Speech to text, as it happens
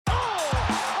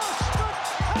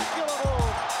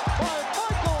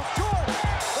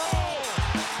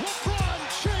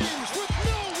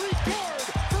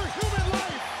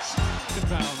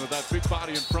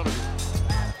everybody in front of you.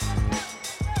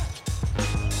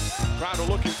 Crowder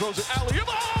looking, throws it alley-oop.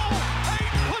 Oh! He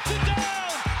puts it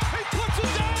down! He puts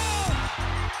it down!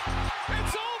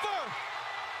 It's over!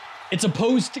 It's a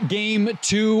post-game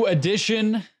 2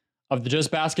 edition of the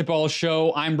Just Basketball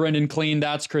Show. I'm Brendan Clean.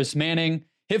 That's Chris Manning.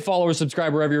 Hit follow or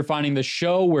subscribe wherever you're finding the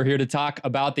show. We're here to talk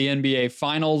about the NBA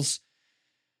Finals.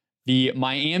 The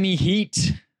Miami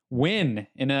Heat win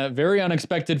in a very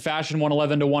unexpected fashion,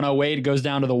 111-108. It goes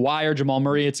down to the wire. Jamal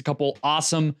Murray hits a couple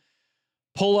awesome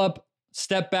pull-up,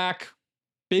 step-back,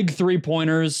 big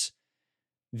three-pointers.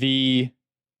 The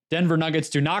Denver Nuggets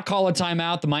do not call a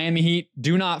timeout. The Miami Heat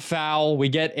do not foul. We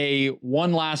get a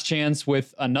one last chance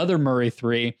with another Murray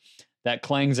three that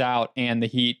clangs out, and the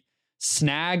Heat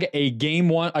snag a game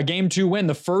 2 win.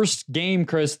 The first game,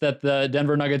 Chris, that the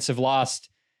Denver Nuggets have lost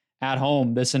at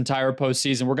home this entire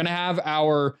postseason. We're going to have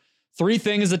our 3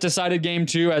 things that decided game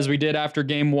 2 as we did after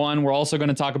game 1. We're also going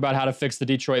to talk about how to fix the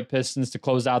Detroit Pistons to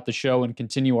close out the show and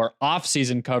continue our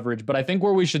off-season coverage. But I think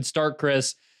where we should start,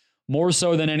 Chris, more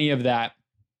so than any of that,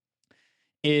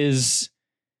 is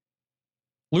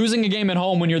losing a game at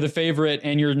home when you're the favorite,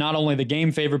 and you're not only the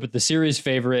game favorite, but the series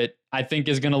favorite, I think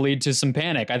is going to lead to some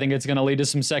panic. I think it's going to lead to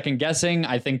some second guessing.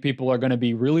 I think people are going to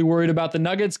be really worried about the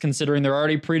Nuggets, considering they're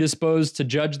already predisposed to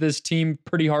judge this team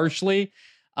pretty harshly.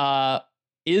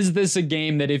 Is this a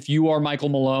game that if you are Michael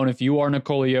Malone, if you are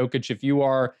Nikola Jokic, if you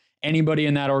are anybody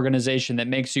in that organization, that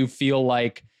makes you feel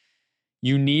like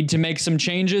you need to make some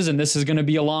changes and this is going to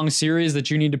be a long series that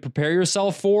you need to prepare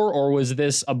yourself for? Or was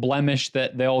this a blemish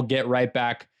that they'll get right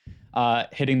back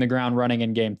hitting the ground running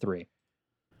in game 3?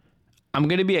 I'm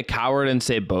going to be a coward and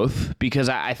say both, because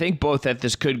I think both that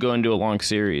this could go into a long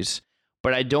series,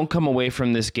 but I don't come away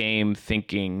from this game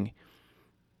thinking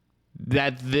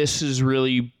that this is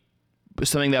really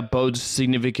something that bodes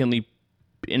significantly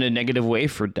in a negative way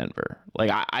for Denver. Like,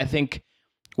 I think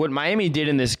what Miami did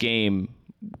in this game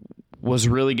was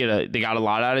really good. They got a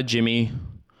lot out of Jimmy,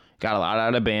 got a lot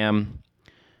out of Bam.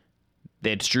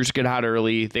 They had Strus get hot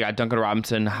early. They got Duncan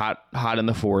Robinson hot in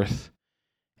the fourth.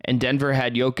 And Denver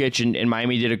had Jokic, and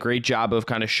Miami did a great job of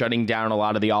kind of shutting down a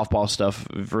lot of the off-ball stuff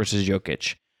versus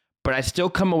Jokic. But I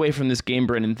still come away from this game,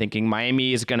 Brendan, thinking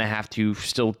Miami is going to have to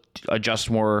still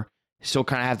adjust more, still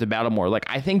kind of have to battle more. Like,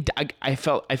 I think I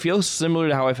feel similar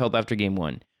to how I felt after game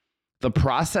 1. The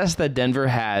process that Denver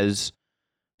has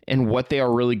and what they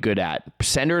are really good at,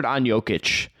 centered on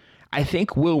Jokic, I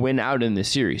think will win out in this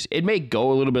series. It may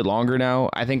go a little bit longer now.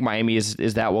 I think Miami is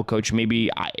that well coached.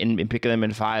 Maybe in picking them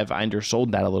in 5, I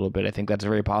undersold that a little bit. I think that's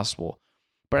very possible.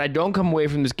 But I don't come away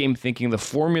from this game thinking the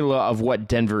formula of what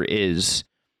Denver is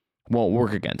won't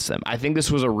work against them. I think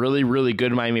this was a really, really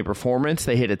good Miami performance.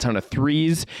 They hit a ton of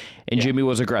threes, and Jimmy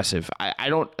was aggressive.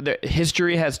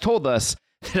 History has told us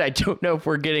that I don't know if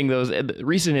we're getting those,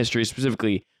 recent history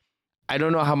specifically, I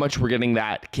don't know how much we're getting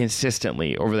that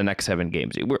consistently over the next 7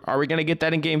 games. Are we going to get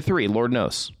that in game 3? Lord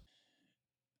knows.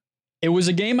 It was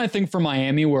a game, I think, for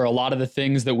Miami where a lot of the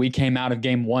things that we came out of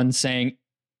game 1 saying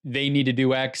they need to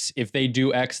do X. If they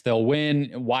do X, they'll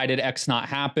win. Why did X not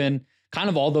happen? Kind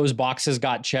of all those boxes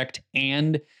got checked.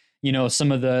 And,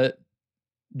 some of the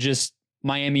just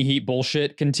Miami Heat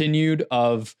bullshit continued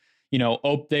of,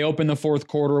 they open the fourth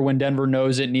quarter when Denver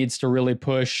knows it needs to really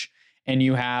push, and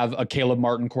you have a Caleb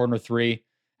Martin corner 3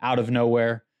 out of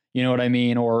nowhere. You know what I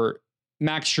mean? Or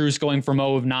Max Strus going from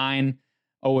 0 of 9,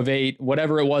 0 of 8,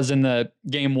 whatever it was in the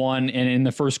game 1 and in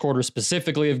the first quarter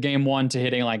specifically of game 1 to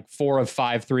hitting like 4 of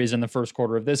 5 threes in the first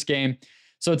quarter of this game.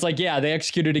 So it's like, yeah, they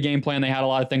executed a game plan. They had a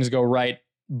lot of things go right,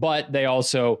 but they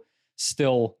also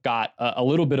still got a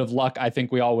little bit of luck. I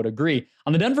think we all would agree.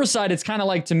 On the Denver side, it's kind of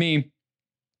like, to me,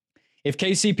 if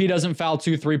KCP doesn't foul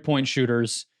 2 3-point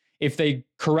shooters, if they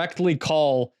correctly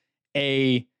call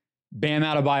a Bam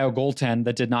Adebayo goaltend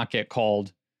that did not get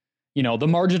called, the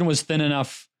margin was thin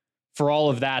enough for all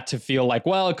of that to feel like,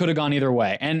 well, it could have gone either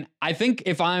way. And I think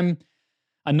if I'm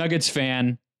a Nuggets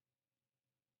fan,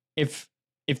 if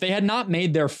they had not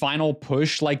made their final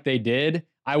push like they did,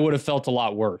 I would have felt a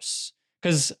lot worse.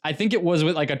 Because I think it was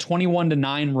with like a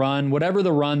 21-9 run, whatever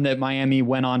the run that Miami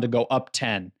went on to go up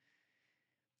 10.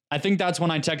 I think that's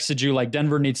when I texted you, like,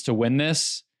 Denver needs to win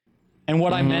this. And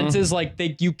what I meant is, like,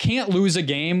 you can't lose a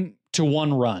game to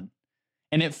one run.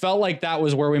 And it felt like that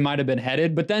was where we might have been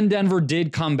headed. But then Denver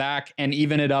did come back and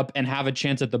even it up and have a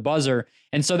chance at the buzzer.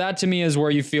 And so that to me is where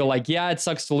you feel like, yeah, it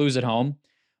sucks to lose at home.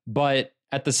 But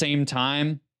at the same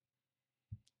time,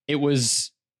 it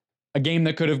was a game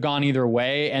that could have gone either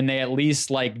way. And they at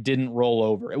least like didn't roll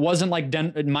over. It wasn't like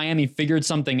Miami figured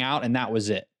something out and that was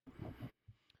it.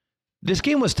 This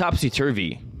game was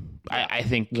topsy-turvy, I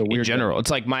think, in general. It's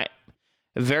like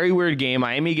A very weird game.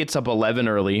 Miami gets up 11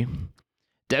 early.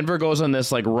 Denver goes on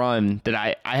this like run that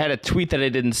I had a tweet that I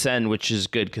didn't send, which is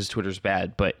good because Twitter's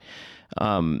bad. But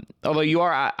although you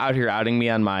are out here outing me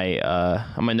on my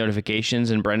notifications,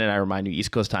 and Brendan, I remind you,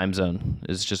 East Coast time zone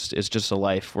is just a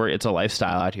life. It's a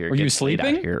lifestyle out here. Were you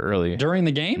sleeping out here early during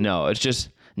the game? No, I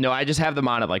just have them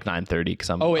on at like 9:30 because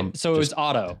I'm. So it was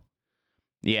auto.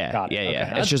 Yeah, Okay. It's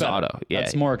That's just better. auto. Yeah,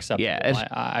 that's more acceptable.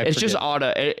 Yeah, it's just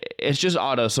auto. It's just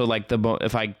auto. So like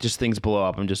if I just things blow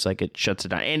up, I'm just like it shuts it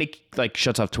down, and it like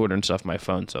shuts off Twitter and stuff on my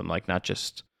phone. So I'm like not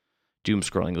just doom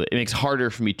scrolling. It makes it harder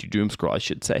for me to doom scroll, I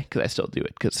should say, because I still do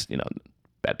it because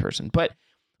bad person. But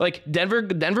like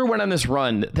Denver went on this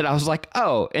run that I was like,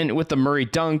 oh, and with the Murray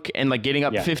dunk and like getting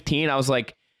up 15, I was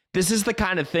like, this is the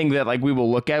kind of thing that like we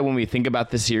will look at when we think about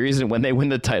the series and when they win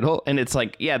the title. And it's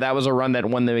like, yeah, that was a run that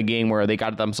won them a game where they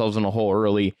got themselves in a hole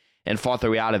early and fought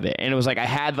their way out of it. And it was like I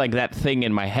had like that thing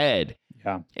in my head.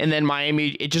 Yeah. And then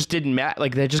Miami, it just didn't matter.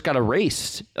 Like they just got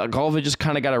erased. Like all of it just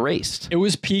kind of got erased. It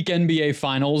was peak NBA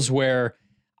Finals where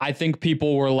I think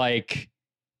people were like,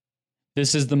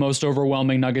 this is the most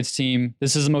overwhelming Nuggets team.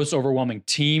 This is the most overwhelming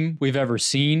team we've ever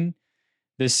seen.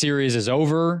 This series is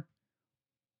over.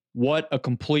 What a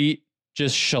complete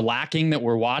just shellacking that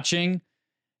we're watching.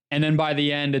 And then by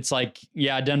the end, it's like,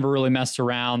 yeah, Denver really messed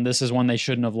around. This is one they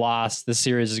shouldn't have lost. This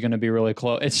series is going to be really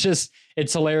close.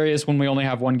 It's hilarious when we only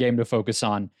have one game to focus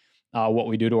on what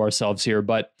we do to ourselves here.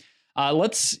 But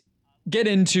let's get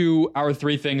into our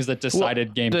three things that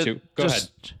decided game two. Go ahead.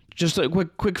 Just a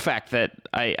quick fact that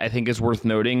I think is worth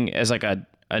noting as like a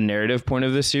narrative point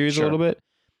of this series a little bit.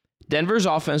 Denver's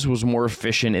offense was more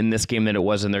efficient in this game than it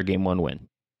was in their game one win.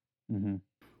 Mm-hmm.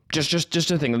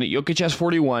 Just a thing. Jokic has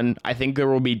 41. I think there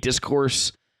will be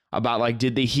discourse about like,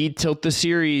 did the Heat tilt the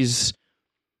series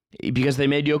because they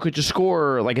made Jokic a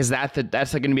scorer? Like, is that's like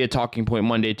going to be a talking point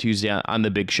Monday, Tuesday on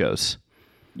the big shows?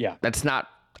 Yeah, that's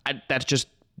just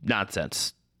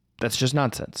nonsense. That's just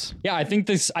nonsense. Yeah, I think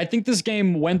this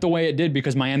game went the way it did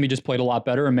because Miami just played a lot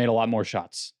better and made a lot more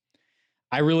shots.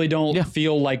 I really don't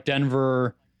feel like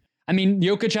Denver. I mean,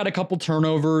 Jokic had a couple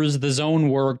turnovers. The zone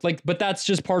worked, but that's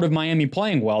just part of Miami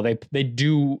playing well. They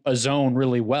do a zone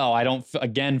really well. I don't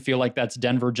feel like that's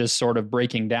Denver just sort of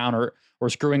breaking down or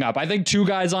screwing up. I think two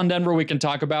guys on Denver we can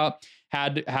talk about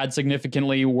had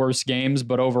significantly worse games,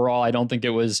 but overall, I don't think it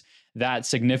was that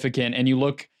significant. And you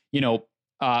look,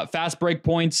 fast break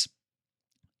points,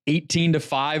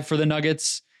 18-5 for the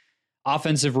Nuggets.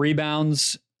 Offensive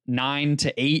rebounds,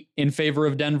 9-8 in favor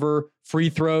of Denver. Free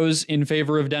throws in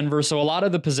favor of Denver. So a lot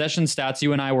of the possession stats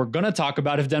you and I were going to talk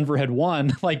about if Denver had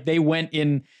won, like they went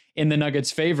in the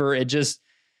Nuggets' favor. It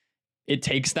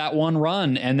takes that one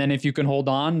run. And then if you can hold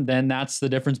on, then that's the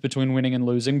difference between winning and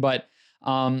losing. But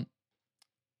our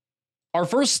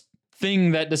first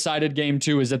thing that decided game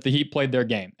two is that the Heat played their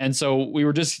game. And so we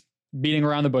were just beating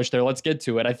around the bush there. Let's get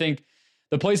to it. I think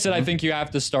the place that I think you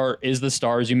have to start is the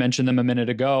Stars. You mentioned them a minute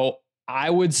ago. I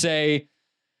would say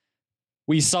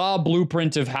we saw a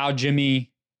blueprint of how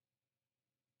Jimmy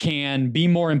can be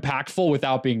more impactful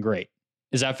without being great.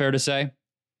 Is that fair to say?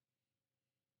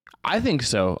 I think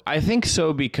so.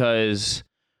 Because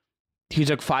he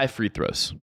took 5 free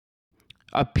throws.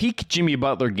 A peak Jimmy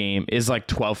Butler game is like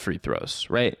 12 free throws,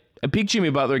 right? A peak Jimmy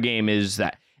Butler game is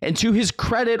that. And to his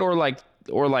credit or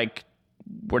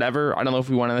whatever, I don't know if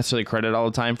we want to necessarily credit all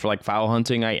the time for like foul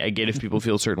hunting. I get if people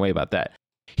feel a certain way about that.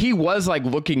 He was like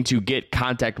looking to get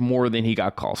contact more than he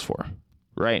got calls for,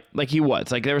 right? Like he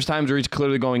was like, there was times where he's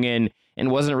clearly going in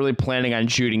and wasn't really planning on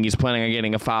shooting. He's planning on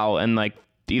getting a foul and like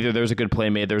either there's a good play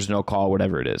made, there's no call,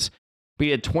 whatever it is. But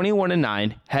he had 21 and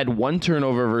 9, had 1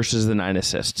 turnover versus the 9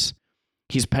 assists.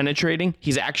 He's penetrating.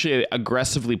 He's actually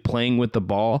aggressively playing with the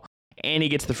ball. And he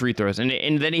gets the free throws. And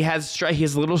then he has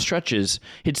little stretches.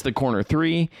 Hits the corner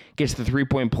 3, gets the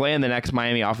 3-point play in the next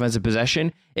Miami offensive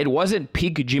possession. It wasn't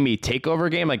peak Jimmy takeover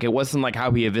game. Like it wasn't like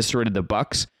how he eviscerated the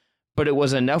Bucks. But it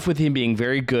was enough with him being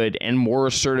very good and more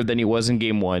assertive than he was in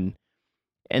game 1.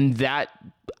 And that,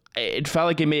 it felt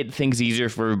like it made things easier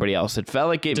for everybody else. It felt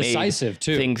like it decisive made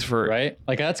too, things for... Right?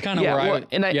 Like that's kind of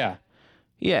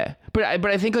Yeah. But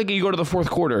I think like you go to the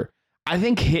fourth quarter, I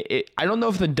think I don't know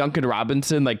if the Duncan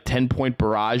Robinson like 10-point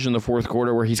barrage in the fourth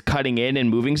quarter where he's cutting in and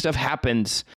moving stuff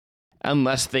happens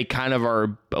unless they kind of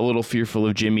are a little fearful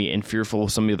of Jimmy and fearful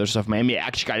of some of the other stuff Miami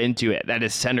actually got into it that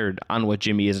is centered on what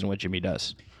Jimmy is and what Jimmy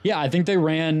does. Yeah, I think they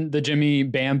ran the Jimmy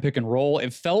Bam pick and roll.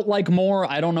 It felt like more.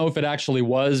 I don't know if it actually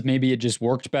was. Maybe it just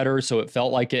worked better, so it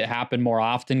felt like it happened more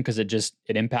often because it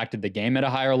impacted the game at a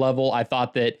higher level. I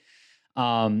thought that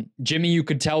Jimmy, you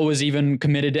could tell, was even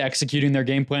committed to executing their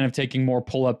game plan of taking more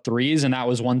pull-up threes, and that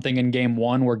was one thing in game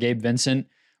 1 where Gabe Vincent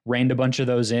reined a bunch of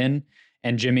those in.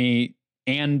 And Jimmy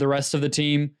and the rest of the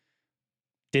team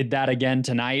did that again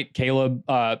tonight. Kyle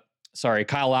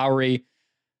Lowry,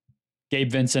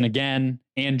 Gabe Vincent again,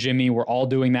 and Jimmy were all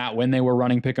doing that when they were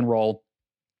running pick and roll.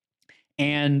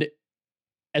 And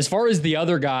as far as the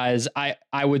other guys,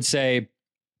 I would say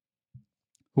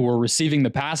who were receiving the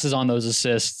passes on those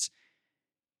assists,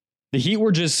 the Heat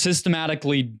were just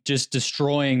systematically just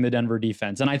destroying the Denver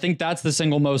defense. And I think that's the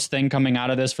single most thing coming out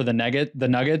of this for the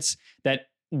Nuggets that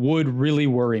would really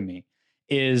worry me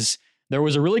is there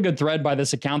was a really good thread by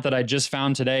this account that I just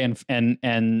found today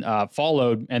and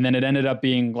followed. And then it ended up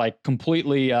being like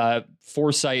completely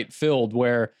foresight filled,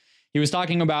 where he was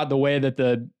talking about the way that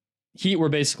the Heat were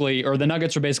basically, or the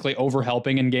Nuggets were basically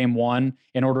overhelping in game one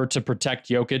in order to protect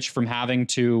Jokic from having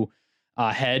to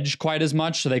hedge quite as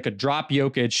much. So they could drop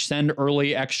Jokic, send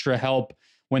early extra help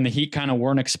when the Heat kind of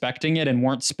weren't expecting it and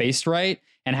weren't spaced right,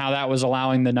 and how that was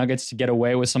allowing the Nuggets to get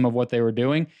away with some of what they were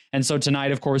doing. And so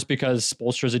tonight, of course, because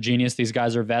Spoelstra's a genius, these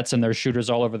guys are vets and they're shooters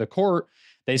all over the court,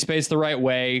 they spaced the right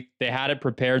way. They had it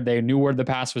prepared. They knew where the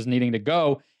pass was needing to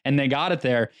go, and they got it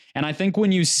there. And I think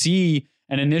when you see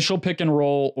an initial pick and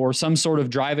roll or some sort of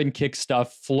drive and kick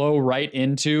stuff flow right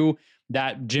into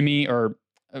that Jimmy or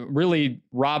really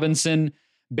Robinson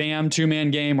Bam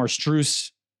two-man game or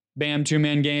Strus Bam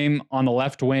two-man game on the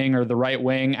left wing or the right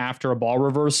wing after a ball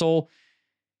reversal,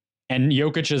 and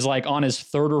Jokic is like on his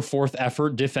third or fourth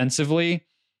effort defensively,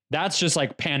 that's just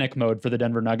like panic mode for the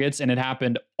Denver Nuggets. And it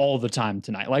happened all the time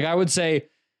tonight. Like I would say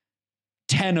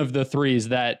 10 of the threes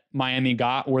that Miami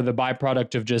got were the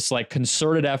byproduct of just like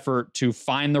concerted effort to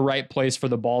find the right place for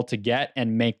the ball to get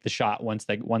and make the shot once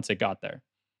it got there.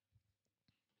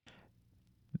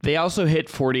 They also hit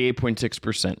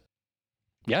 48.6%.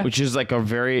 Yeah. Which is like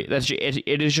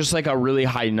it is just like a really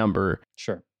high number.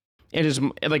 Sure. It is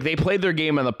like they played their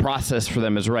game and the process for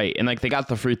them is right. And like they got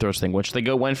the free throws thing, which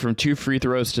went from 2 free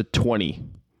throws to 20.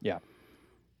 Yeah.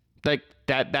 Like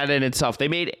that in itself, they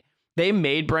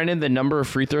made Brendan the number of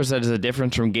free throws that is a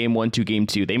difference from game 1 to game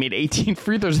 2. They made 18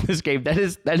 free throws in this game. That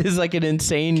is like an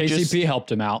insane. KCP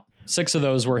helped him out. 6 of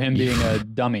those were him being a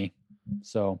dummy.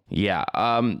 So yeah,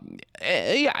 and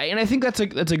I think that's a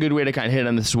good way to kind of hit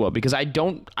on this as well, because I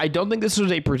don't think this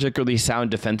was a particularly sound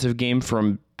defensive game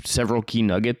from several key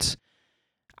Nuggets.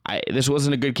 This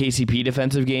wasn't a good KCP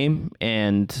defensive game,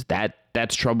 and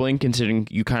that's troubling considering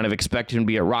you kind of expect him to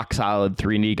be a rock solid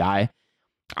 3-and-D guy.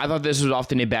 I thought this was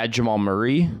often a bad Jamal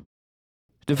Murray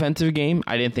defensive game.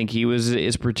 I didn't think he was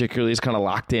as particularly as kind of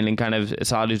locked in and kind of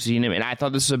solid as seen him, and I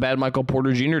thought this was a bad Michael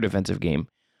Porter Jr. defensive game.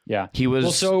 Yeah, he was.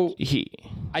 Well, so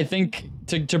I think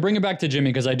to bring it back to Jimmy,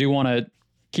 because I do want to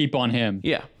keep on him.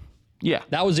 Yeah.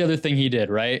 That was the other thing he did,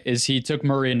 right? Is he took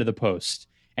Murray into the post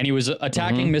and he was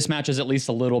attacking mismatches at least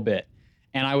a little bit.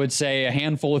 And I would say a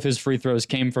handful of his free throws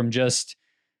came from just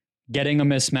getting a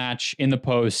mismatch in the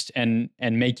post and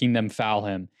making them foul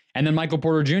him. And then Michael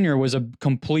Porter Jr. was a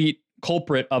complete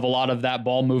culprit of a lot of that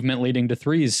ball movement leading to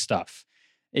threes stuff.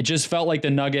 It just felt like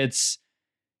the Nuggets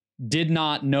did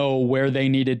not know where they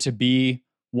needed to be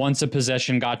once a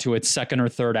possession got to its second or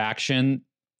third action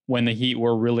when the Heat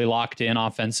were really locked in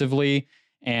offensively.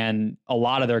 And a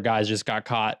lot of their guys just got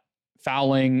caught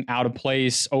fouling, out of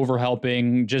place,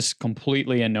 overhelping, just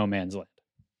completely in no man's land.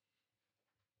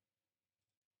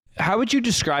 How would you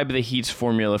describe the Heat's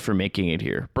formula for making it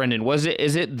here? Brendan,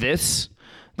 is it this?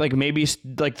 Like maybe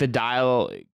like the dial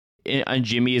on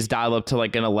Jimmy is dialed up to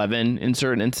like an 11 in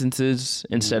certain instances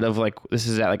instead of like this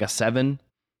is at like a 7,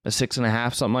 a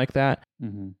 6.5, something like that.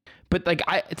 Mm-hmm. But like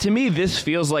to me, this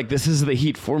feels like this is the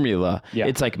Heat formula. Yeah.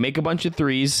 It's like make a bunch of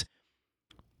threes,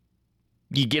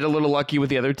 you get a little lucky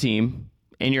with the other team,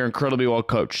 and you're incredibly well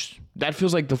coached. That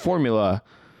feels like the formula.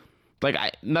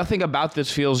 Like nothing about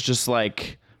this feels just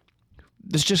like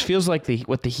this. Just feels like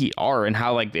what the Heat are and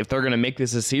how like if they're gonna make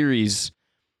this a series,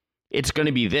 it's going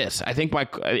to be this. I think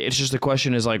it's just the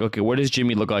question is like, okay, what does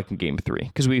Jimmy look like in game 3?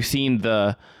 Because we've seen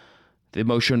the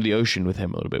emotion of the ocean with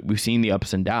him a little bit. We've seen the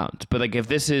ups and downs. But like if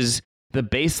this is the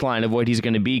baseline of what he's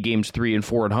going to be games 3 and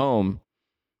 4 at home,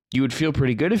 you would feel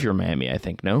pretty good if you're Miami, I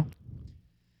think, no?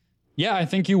 Yeah, I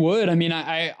think you would. I mean,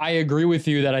 I agree with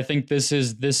you that I think this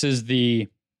is the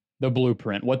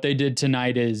blueprint. What they did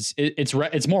tonight is it's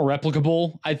more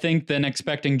replicable, I think, than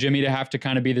expecting Jimmy to have to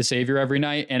kind of be the savior every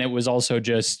night. And it was also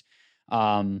just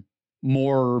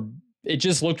it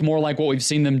just looked more like what we've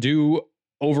seen them do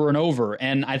over and over.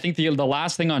 And I think the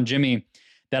last thing on Jimmy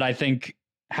that I think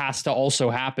has to also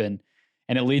happen,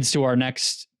 and it leads to our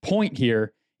next point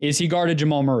here, is he guarded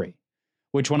Jamal Murray,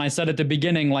 which when I said at the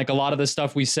beginning, like a lot of the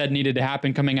stuff we said needed to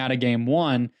happen coming out of game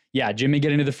 1, yeah, Jimmy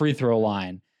getting to the free throw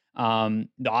line,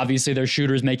 Obviously, their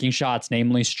shooters making shots,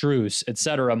 namely Strus,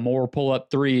 etc. More pull-up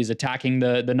threes, attacking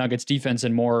the Nuggets defense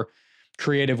in more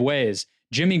creative ways.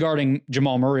 Jimmy guarding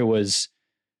Jamal Murray was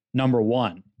number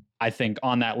one, I think,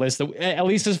 on that list, at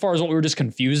least as far as what we were just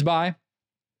confused by,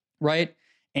 right?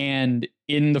 And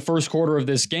in the first quarter of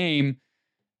this game,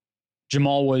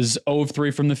 Jamal was 0 of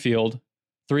 3 from the field,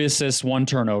 3 assists, 1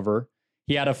 turnover.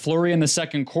 He had a flurry in the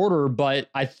second quarter, but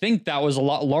I think that was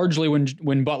largely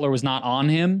when Butler was not on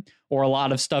him, or a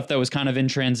lot of stuff that was kind of in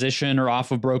transition or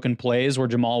off of broken plays where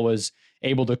Jamal was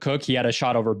able to cook. He had a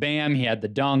shot over Bam, he had the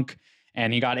dunk,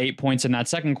 and he got 8 points in that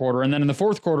second quarter. And then in the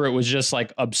fourth quarter, it was just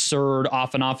like absurd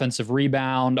off an offensive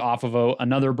rebound, off of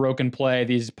another broken play,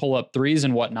 these pull-up threes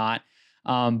and whatnot.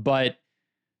 But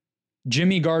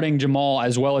Jimmy guarding Jamal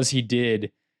as well as he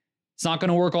did, it's not going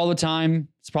to work all the time.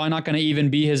 It's probably not going to even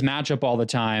be his matchup all the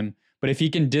time. But if he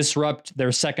can disrupt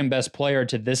their second best player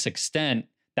to this extent,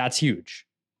 that's huge.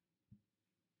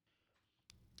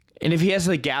 And if he has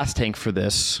the gas tank for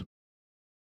this,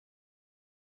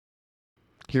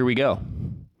 here we go.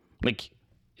 Like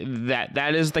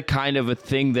that is the kind of a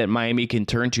thing that Miami can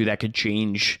turn to that could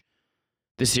change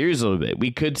the series a little bit. We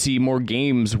could see more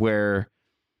games where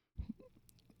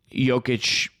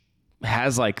Jokic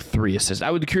has like 3 assists. I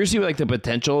would be curious to see what like the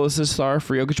potential assists are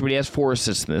for Jokic, but he has 4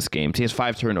 assists in this game. So he has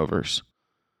 5 turnovers.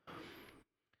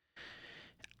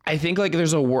 I think like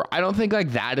I don't think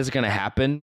like that is going to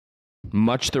happen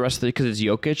much the rest of the because it's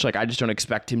Jokic. Like I just don't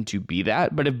expect him to be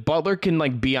that. But if Butler can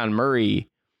like be on Murray,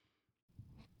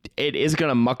 it is going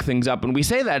to muck things up. And we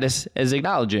say that as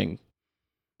acknowledging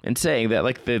and saying that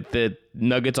like the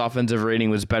Nuggets offensive rating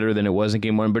was better than it was in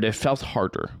game 1, but it felt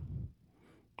harder.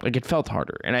 Like it felt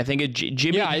harder. And I think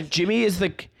Jimmy is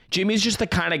just the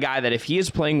kind of guy that if he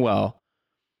is playing well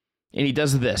and he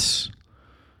does this,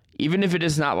 even if it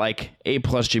is not like A+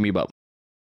 Jimmy Butler,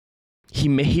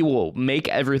 he will make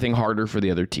everything harder for the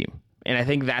other team. And I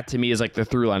think that to me is like the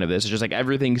through line of this. It's just like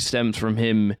everything stems from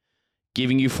him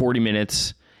giving you 40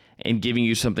 minutes and giving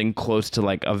you something close to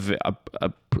like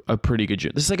a pretty good.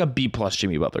 This is like a B+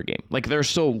 Jimmy Butler game. Like they're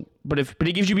still, but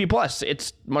he gives you B+,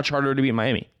 it's much harder to beat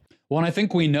Miami. Well, and I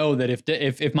think we know that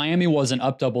if Miami wasn't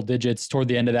up double digits toward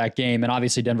the end of that game, and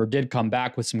obviously Denver did come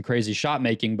back with some crazy shot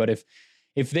making, but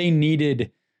if they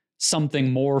needed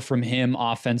something more from him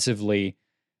offensively,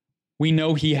 we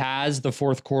know he has the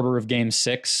fourth quarter of game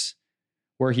 6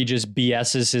 where he just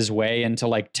BS's his way into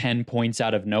like 10 points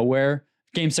out of nowhere.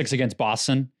 Game 6 against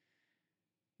Boston.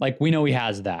 Like we know he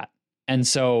has that. And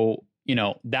so,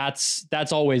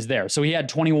 that's always there. So he had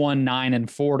 21, 9, and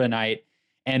 4 tonight,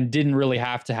 and didn't really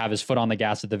have to have his foot on the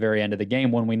gas at the very end of the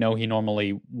game when we know he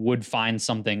normally would find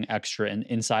something extra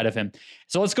inside of him.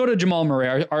 So let's go to Jamal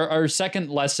Murray. Our second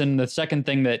lesson, the second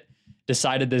thing that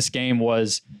decided this game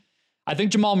was, I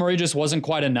think Jamal Murray just wasn't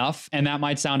quite enough. And that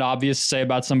might sound obvious to say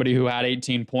about somebody who had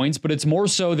 18 points, but it's more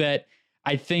so that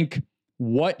I think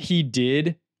what he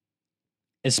did,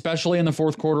 especially in the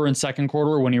fourth quarter and second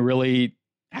quarter when he really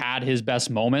had his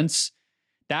best moments,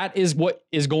 that is what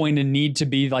is going to need to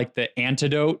be like the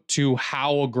antidote to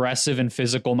how aggressive and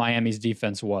physical Miami's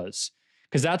defense was.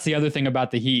 Because that's the other thing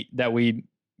about the Heat that we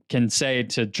can say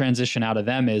to transition out of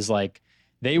them is like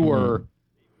they were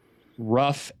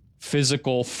rough,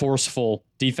 physical, forceful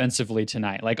defensively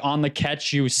tonight. Like on the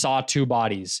catch, you saw 2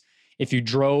 bodies. If you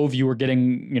drove, you were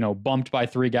getting, bumped by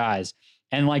 3 guys.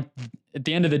 And like at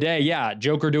the end of the day, yeah,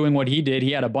 Joker doing what he did,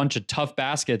 he had a bunch of tough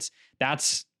baskets.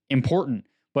 That's important.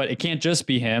 But it can't just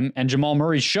be him. And Jamal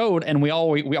Murray showed, and we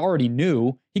already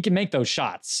knew he can make those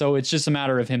shots. So it's just a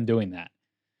matter of him doing that.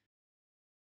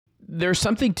 There's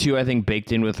something too, I think,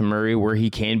 baked in with Murray where he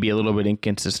can be a little bit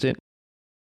inconsistent.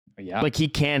 Yeah, like he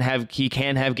can have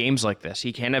games like this.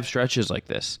 He can have stretches like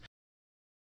this.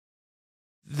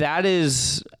 That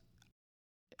is,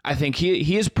 I think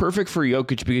he is perfect for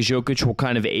Jokic because Jokic will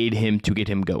kind of aid him to get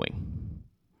him going.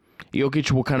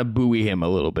 Jokic will kind of buoy him a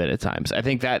little bit at times. I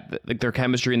think that like their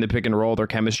chemistry in the pick and roll, their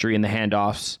chemistry in the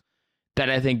handoffs, that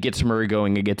I think gets Murray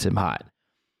going and gets him hot.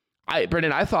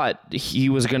 Brendan, I thought he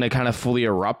was going to kind of fully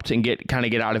erupt and get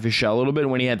out of his shell a little bit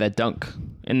when he had that dunk.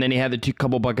 And then he had the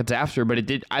couple buckets after, but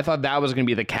I thought that was going to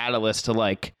be the catalyst to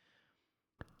like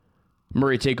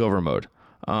Murray takeover mode.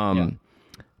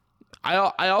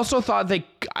 I also thought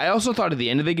at the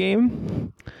end of the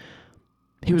game,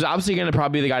 he was obviously going to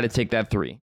probably be the guy to take that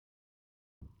 3.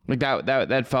 Like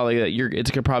that felt like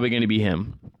it's probably going to be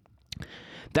him.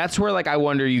 That's where like I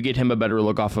wonder you get him a better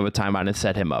look off of a timeout and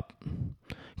set him up.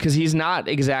 Because he's not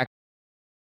exact.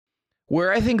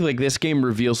 Where I think like this game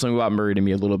reveals something about Murray to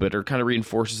me a little bit, or kind of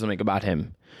reinforces something about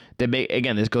him.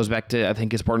 Again, this goes back to I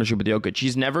think his partnership with Jokic.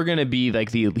 He's never going to be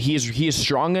like he is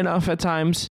strong enough at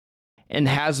times and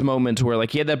has moments where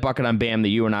like he had that bucket on Bam that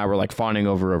you and I were like fawning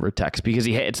over text because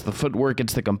it's the footwork,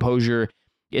 it's the composure,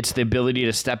 it's the ability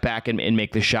to step back and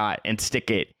make the shot and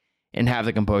stick it and have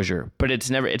the composure, but it's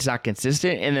not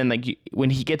consistent. And then like when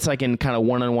he gets like in kind of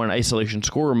one-on-one isolation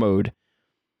scorer mode,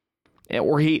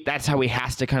 or that's how he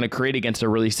has to kind of create against a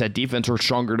really set defense or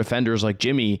stronger defenders like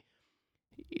Jimmy,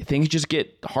 things just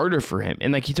get harder for him.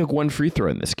 And like he took one free throw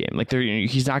in this game. Like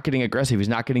he's not getting aggressive. He's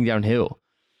not getting downhill.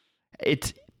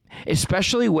 It's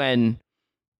especially when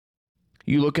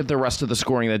you look at the rest of the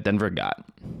scoring that Denver got.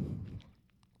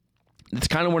 It's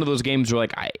kind of one of those games where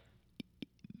like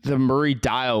the Murray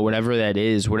dial, whatever that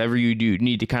is, whatever you do,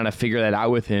 need to kind of figure that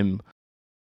out with him.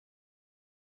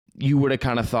 You would have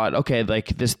kind of thought, okay, like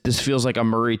this feels like a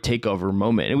Murray takeover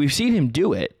moment. And we've seen him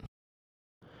do it,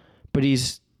 but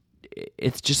it's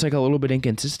just like a little bit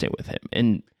inconsistent with him.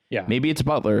 And yeah, maybe it's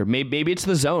Butler. Maybe it's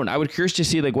the zone. I would curious to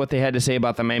see like what they had to say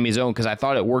about the Miami zone, because I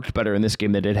thought it worked better in this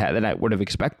game than I would have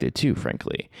expected too,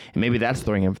 frankly. And maybe that's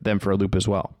throwing them for a loop as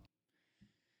well.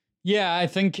 Yeah, I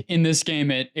think in this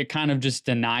game, it kind of just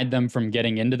denied them from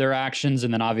getting into their actions.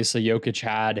 And then obviously Jokic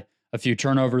had a few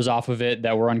turnovers off of it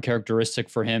that were uncharacteristic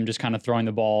for him, just kind of throwing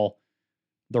the ball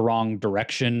the wrong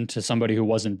direction to somebody who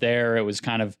wasn't there. It was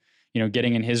kind of,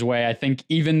 getting in his way. I think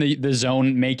even the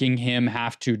zone making him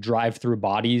have to drive through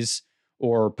bodies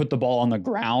or put the ball on the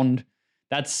ground.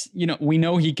 That's, we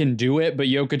know he can do it, but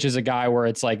Jokic is a guy where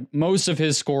it's like most of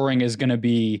his scoring is going to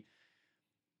be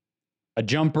a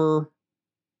jumper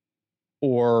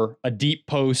or a deep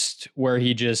post where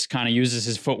he just kind of uses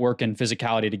his footwork and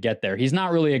physicality to get there. He's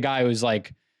not really a guy who's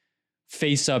like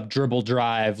face up, dribble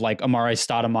drive, like Amari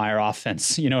Stoudemire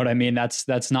offense. You know what I mean? That's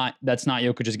not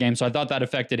Jokic's game. So I thought that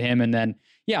affected him. And then,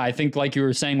 yeah, I think like you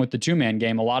were saying with the 2-man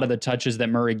game, a lot of the touches that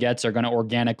Murray gets are going to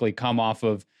organically come off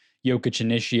of Jokic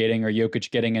initiating or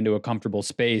Jokic getting into a comfortable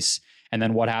space. And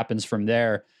then what happens from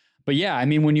there. But yeah, I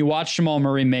mean, when you watch Jamal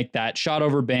Murray make that shot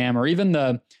over Bam, or even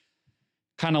the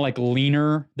kind of like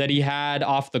leaner that he had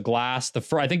off the glass,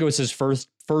 I think it was his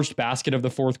first basket of the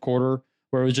fourth quarter,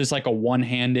 where it was just like a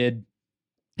one-handed,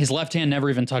 his left hand never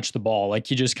even touched the ball. Like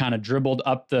he just kind of dribbled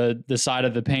up the side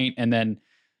of the paint and then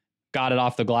got it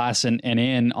off the glass and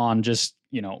in on just,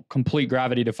 complete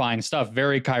gravity defying stuff.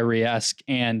 Very Kyrie-esque.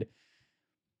 And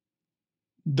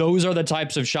those are the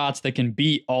types of shots that can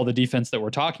beat all the defense that we're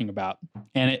talking about.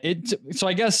 And so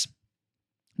I guess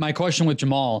my question with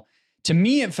Jamal, to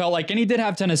me, it felt like, and he did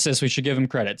have 10 assists. We should give him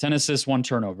credit. 10 assists, 1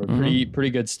 turnover.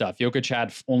 Pretty good stuff. Jokic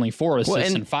had only 4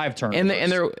 assists and 5 turnovers.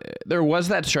 And there was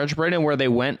that stretch, Brandon, where they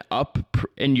went up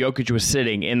and Jokic was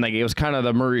sitting, and like it was kind of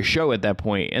the Murray show at that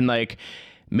point. And like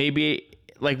maybe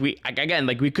like we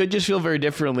could just feel very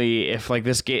differently if like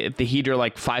this game, if the Heat are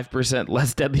like 5%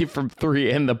 less deadly from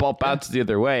 3 and the ball bounces the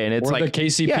other way. And it's or like the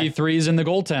KCP threes in the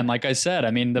goaltend. Like I said, I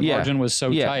mean the margin was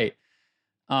so tight.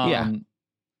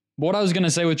 What I was going to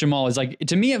say with Jamal is like,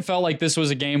 to me, it felt like this was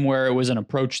a game where it was an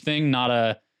approach thing, not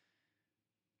a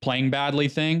playing badly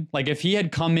thing. Like if he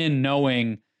had come in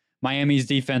knowing Miami's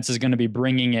defense is going to be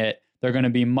bringing it, they're going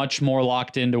to be much more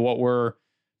locked into what we're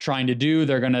trying to do.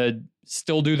 They're going to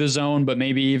still do the zone, but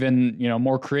maybe even,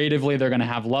 more creatively, they're going to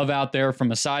have Love out there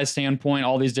from a size standpoint,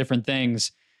 all these different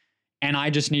things. And I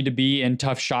just need to be in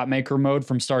tough shot maker mode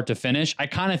from start to finish. I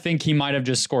kind of think he might have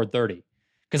just scored 30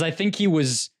 because I think he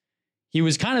was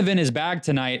kind of in his bag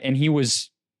tonight, and he was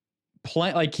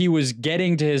he was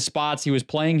getting to his spots. He was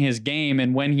playing his game.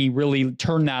 And when he really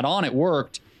turned that on, it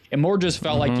worked. It more just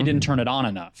felt like he didn't turn it on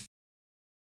enough.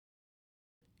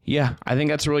 Yeah, I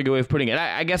think that's a really good way of putting it.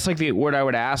 I guess like the word I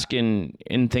would ask in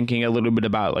thinking a little bit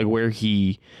about like what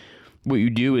you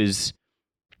do is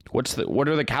what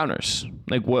are the counters?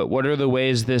 Like what are the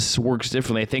ways this works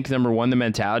differently? I think number 1, the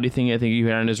mentality thing, I think you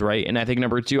hit on is right. And I think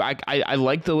number 2, I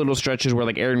like the little stretches where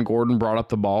like Aaron Gordon brought up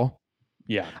the ball.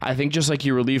 Yeah. I think just like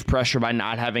you relieve pressure by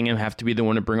not having him have to be the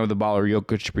one to bring up the ball or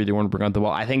Jokic to be the one to bring up the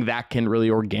ball. I think that can really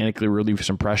organically relieve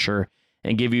some pressure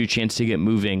and give you a chance to get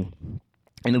moving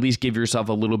and at least give yourself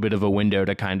a little bit of a window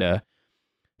to kind of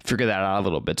figure that out a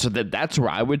little bit. So that's where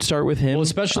I would start with him. Well,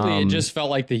 especially it just felt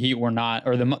like the Heat were not,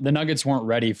 or the Nuggets weren't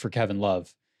ready for Kevin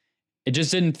Love. It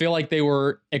just didn't feel like they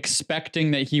were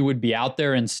expecting that he would be out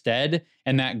there instead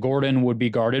and that Gordon would be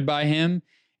guarded by him.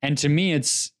 And to me,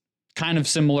 it's kind of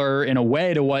similar in a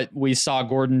way to what we saw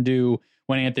Gordon do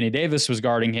when Anthony Davis was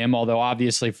guarding him. Although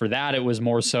obviously for that, it was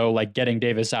more so like getting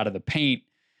Davis out of the paint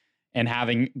and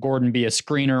having Gordon be a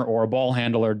screener or a ball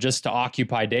handler just to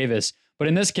occupy Davis. But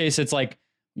in this case, it's like,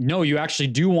 no, you actually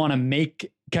do want to make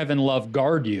Kevin Love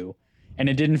guard you. And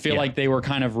it didn't feel like they were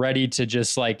kind of ready to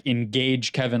just like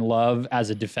engage Kevin Love as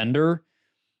a defender.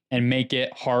 and make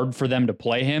it hard for them to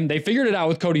play him. They figured it out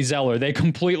with Cody Zeller. They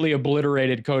completely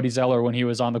obliterated Cody Zeller when he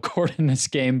was on the court in this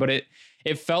game, but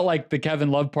it felt like the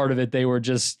Kevin Love part of it, they were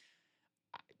just,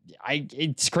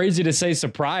 it's crazy to say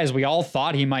surprise. We all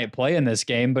thought he might play in this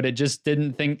game, but it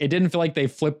didn't feel like they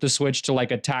flipped the switch to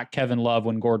like attack Kevin Love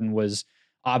when Gordon was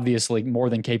obviously more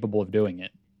than capable of doing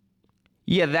it.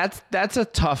 Yeah, that's a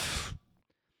tough.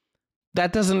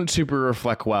 That doesn't super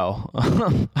reflect well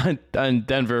on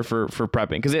Denver for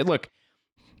prepping, because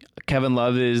Kevin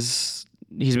Love he's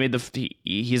an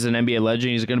NBA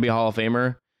legend. He's going to be a Hall of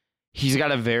Famer. He's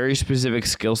got a very specific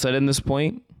skill set at this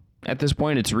point.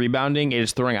 It's rebounding. It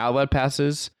is throwing outlet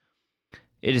passes.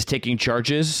 It is taking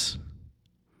charges.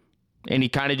 And he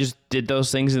kind of just did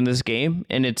those things in this game.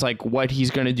 And it's like what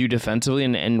he's going to do defensively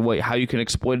and how you can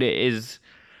exploit it is,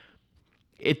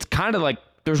 it's kind of like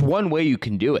there's one way you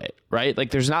can do it, right?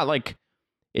 Like it's not like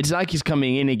he's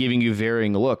coming in and giving you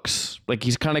varying looks. Like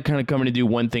he's kind of coming to do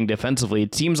one thing defensively.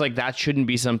 It seems like that shouldn't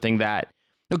be something that,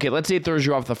 okay, let's say it throws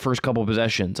you off the first couple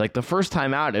possessions. Like the first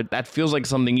time out, that feels like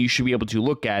something you should be able to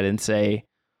look at and say,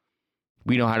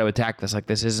 we know how to attack this. Like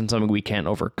this isn't something we can't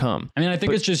overcome. I mean, I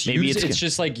think it's just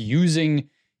just like using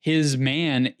his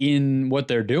man in what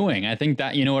they're doing. I think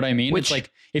that, you know what I mean? It's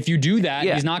like, if you do that,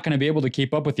 he's not going to be able to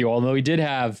keep up with you. Although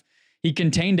he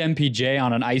contained MPJ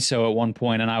on an ISO at one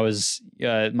point, and I was,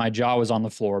 my jaw was on the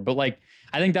floor. But like,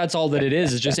 I think that's all that it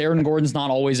is. It's just Aaron Gordon's not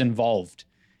always involved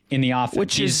in the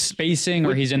offense. He's spacing,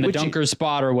 or he's in the dunker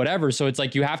spot or whatever. So it's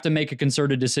like you have to make a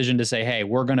concerted decision to say, hey,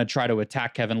 we're going to try to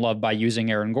attack Kevin Love by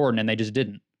using Aaron Gordon, and they just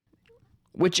didn't.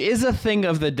 Which is a thing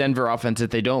of the Denver offense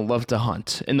that they don't love to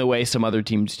hunt in the way some other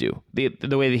teams do.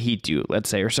 The way the Heat do, let's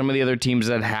say, or some of the other teams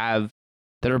that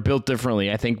are built differently.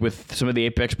 I think with some of the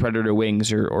apex predator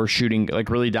wings or shooting like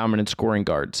really dominant scoring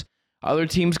guards. Other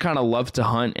teams kind of love to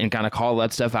hunt and kind of call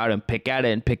that stuff out and pick at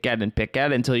it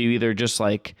until you either just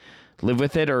like live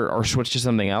with it or switch to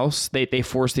something else. They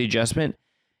force the adjustment.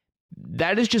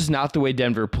 That is just not the way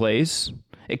Denver plays.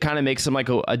 It kind of makes them like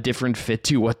a different fit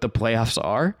to what the playoffs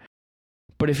are.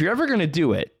 But if you're ever going to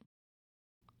do it,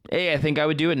 I think I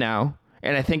would do it now.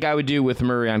 And I think I would do with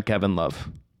Murray on Kevin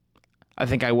Love. I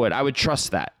think I would. I would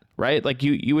trust that, right? Like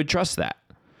you would trust that.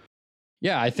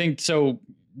 Yeah, I think so.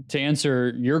 To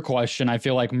answer your question, I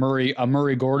feel like more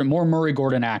Murray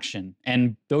Gordon action,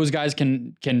 and those guys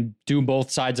can do both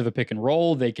sides of a pick and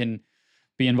roll. They can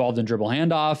be involved in dribble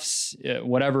handoffs,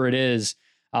 whatever it is,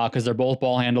 because they're both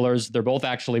ball handlers. They're both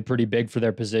actually pretty big for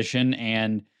their position,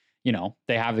 and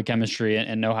they have the chemistry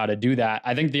and know how to do that.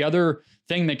 I think the other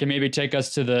thing that can maybe take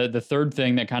us to the third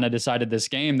thing that kind of decided this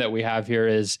game that we have here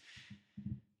is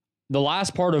the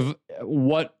last part of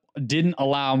what didn't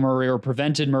allow Murray or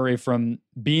prevented Murray from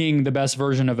being the best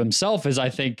version of himself is I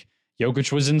think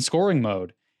Jokic was in scoring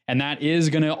mode. And that is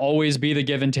going to always be the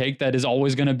give and take. That is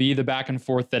always going to be the back and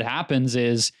forth that happens.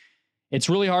 Is it's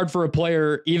really hard for a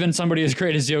player, even somebody as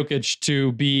great as Jokic,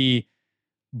 to be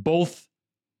both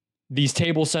these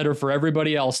table setter for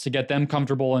everybody else to get them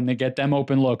comfortable and to get them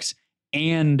open looks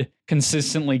and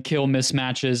consistently kill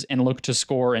mismatches and look to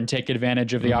score and take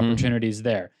advantage of the opportunities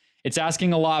there. It's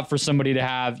asking a lot for somebody to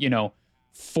have,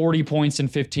 40 points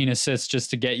and 15 assists just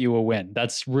to get you a win.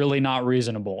 That's really not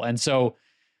reasonable. And so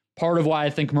part of why I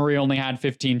think Murray only had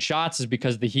 15 shots is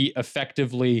because the Heat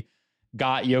effectively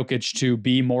got Jokic to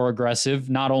be more aggressive,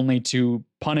 not only to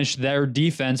punish their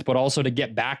defense, but also to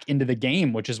get back into the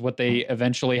game, which is what they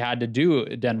eventually had to do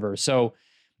at Denver. So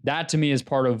that to me is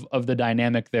part of the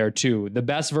dynamic there too. The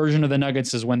best version of the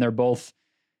Nuggets is when they're both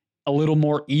a little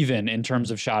more even in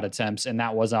terms of shot attempts. And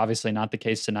that was obviously not the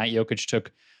case tonight. Jokic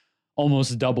took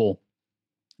almost double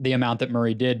the amount that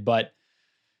Murray did. But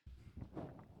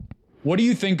what do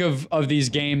you think of these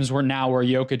games where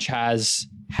Jokic has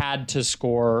had to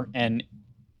score and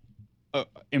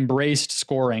embraced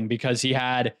scoring? Because he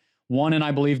had one in,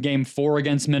 I believe, game 4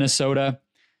 against Minnesota,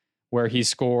 where he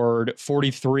scored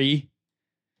 43.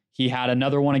 He had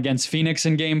another one against Phoenix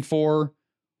in game 4,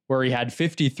 where he had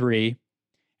 53.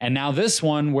 And now this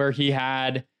one where he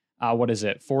had,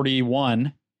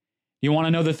 41. You want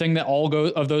to know the thing that all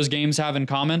of those games have in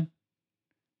common?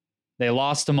 They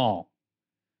lost them all.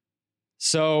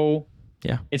 So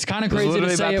yeah, it's kind of crazy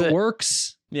to say it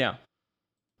works. Yeah.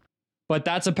 But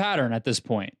that's a pattern at this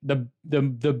point. The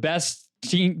best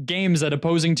games that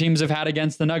opposing teams have had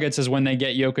against the Nuggets is when they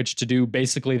get Jokic to do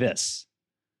basically this.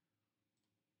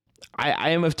 I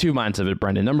am of two minds of it,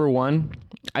 Brendan. Number one,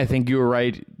 I think you were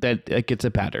right that it's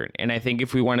a pattern. And I think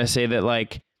if we want to say that,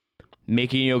 like,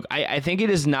 making Jokic, I think it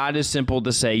is not as simple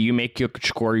to say you make Jokic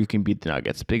score, you can beat the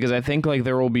Nuggets. Because I think, like,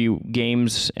 there will be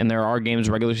games, and there are games,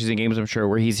 regular season games, I'm sure,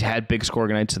 where he's had big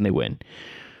scoring nights and they win.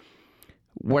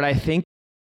 What I think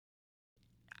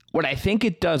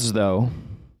it does, though,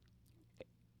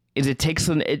 is it takes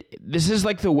them. This is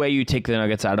like the way you take the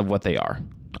Nuggets out of what they are,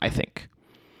 I think.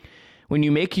 When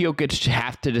you make Jokic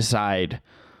have to decide,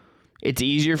 it's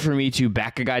easier for me to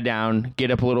back a guy down,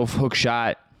 get up a little hook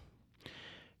shot,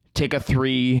 take a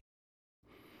three,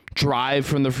 drive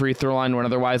from the free throw line when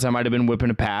otherwise I might have been whipping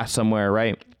a pass somewhere,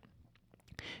 right?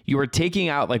 You are taking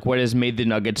out like what has made the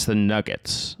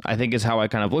Nuggets, I think is how I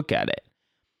kind of look at it.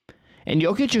 And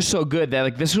Jokic is so good that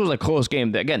like this was a close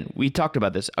game. Again, we talked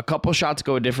about this. A couple shots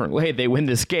go a different way. They win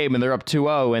this game and they're up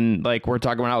 2-0. And like we're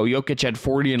talking about how Jokic had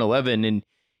 40 and 11 and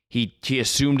he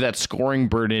assumed that scoring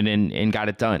burden and got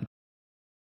it done.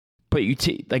 But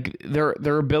like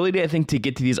their ability, I think, to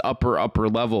get to these upper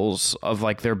levels of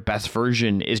like their best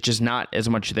version is just not as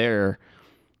much there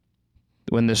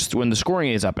when the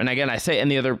scoring is up. And again, I say,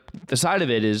 and the other side of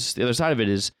it is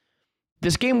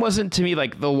this game wasn't, to me,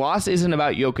 like the loss isn't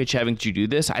about Jokic having to do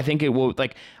this. I think it will,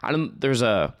 like,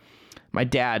 my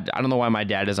dad, I don't know why my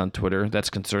dad is on Twitter. That's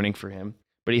concerning for him.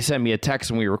 But he sent me a text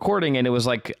when we were recording, and it was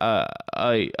like a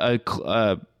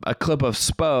clip of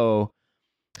Spo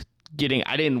getting,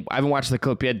 I haven't watched the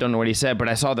clip yet, don't know what he said, but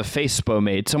I saw the face Spo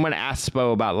made. Someone asked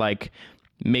Spo about like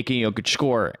making Jokic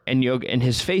score, and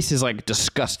his face is like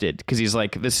disgusted because he's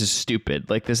like, this is stupid.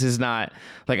 Like, this is not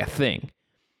like a thing.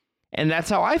 And that's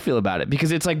how I feel about it,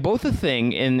 because it's like both a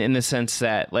thing in the sense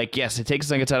that, like, yes, it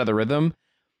takes Nuggets out of the rhythm,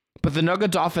 but the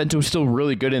Nuggets offense was still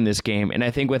really good in this game. And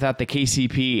I think without the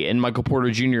KCP and Michael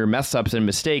Porter Jr. mess ups and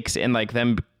mistakes and like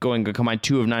them going to combine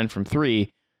 2 of 9 from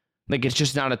 3, like it's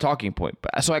just not a talking point.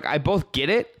 So like I both get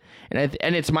it, and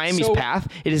it's Miami's path.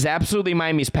 It is absolutely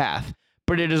Miami's path,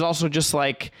 but it is also just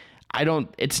like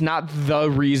it's not the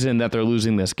reason that they're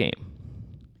losing this game.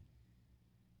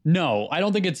 No, I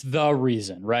don't think it's the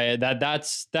reason, right?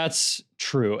 That's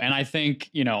true. And I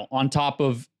think, on top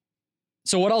of,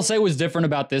 so what I'll say was different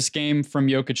about this game from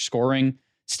Jokic scoring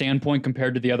standpoint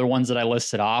compared to the other ones that I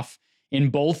listed off.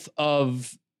 In both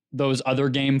of those other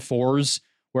game 4s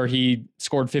where he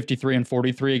scored 53 and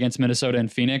 43 against Minnesota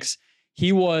and Phoenix,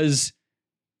 he was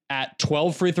at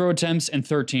 12 free throw attempts and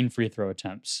 13 free throw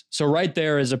attempts. So right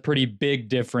there is a pretty big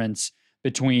difference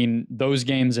between those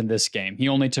games and this game. He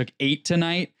only took 8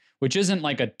 tonight, which isn't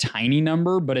like a tiny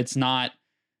number, but it's not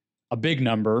a big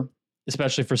number,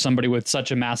 especially for somebody with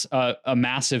such a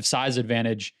massive size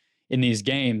advantage in these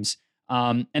games.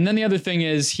 And then the other thing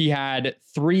is he had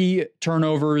 3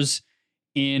 turnovers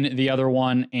in the other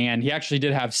one, and he actually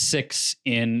did have 6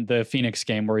 in the Phoenix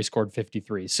game where he scored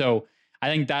 53. So I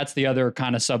think that's the other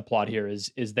kind of subplot here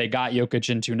is they got Jokic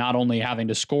into not only having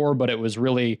to score, but it was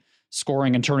really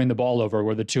scoring and turning the ball over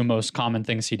were the 2 most common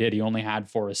things he did. He only had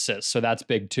 4 assists, so that's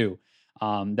big too.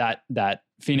 That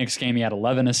Phoenix game, he had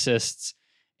 11 assists,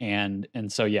 and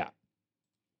so yeah.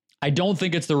 I don't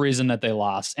think it's the reason that they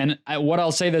lost. And what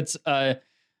I'll say that's a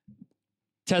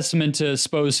testament to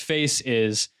Spo's face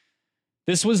is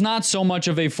this was not so much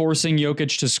of a forcing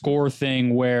Jokic to score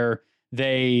thing where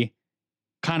they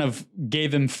kind of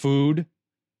gave him food,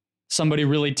 somebody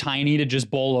really tiny to just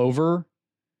bowl over.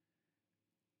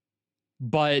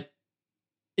 But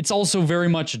it's also very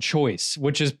much a choice,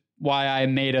 which is why I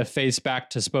made a face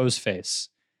back to Spo's face.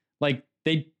 Like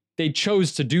they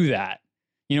chose to do that.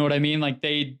 You know what I mean? Like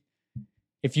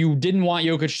if you didn't want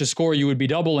Jokic to score, you would be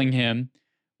doubling him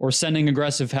or sending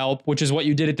aggressive help, which is what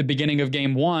you did at the beginning of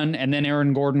game 1. And then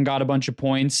Aaron Gordon got a bunch of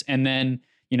points. And then,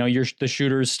 the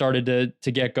shooters started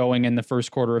to get going in the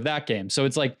first quarter of that game. So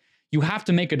it's like, you have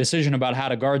to make a decision about how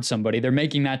to guard somebody. They're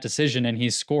making that decision and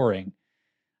he's scoring.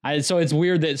 So it's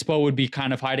weird that Spo would be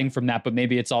kind of hiding from that, but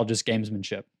maybe it's all just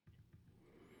gamesmanship.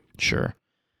 Sure.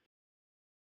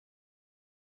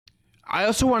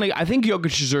 I think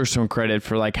Jokic deserves some credit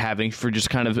for for just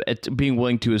kind of being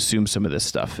willing to assume some of this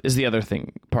stuff is the other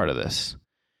thing, part of this.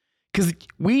 Because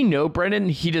we know, Brendan,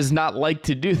 he does not like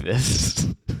to do this.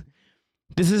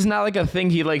 This is not like a thing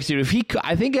he likes to do.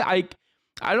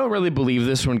 I don't really believe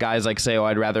this when guys say, oh,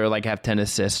 I'd rather have 10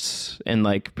 assists and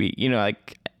be, you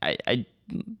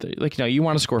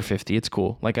want to score 50. It's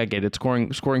cool. I get it.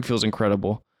 Scoring feels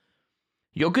incredible.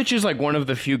 Jokic is one of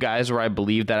the few guys where I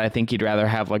believe that I think he'd rather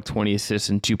have 20 assists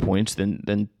and 2 points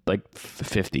than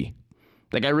 50.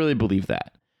 I really believe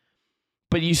that.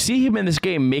 But you see him in this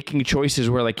game making choices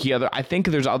where I think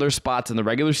there's other spots in the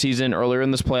regular season, earlier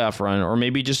in this playoff run, or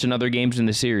maybe just in other games in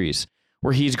the series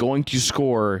where he's going to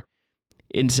score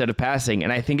instead of passing.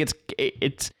 And I think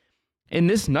it's in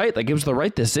this night, it was the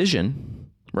right decision,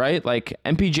 right?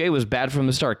 MPJ was bad from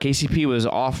the start. KCP was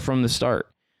off from the start.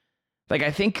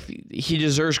 I think he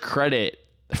deserves credit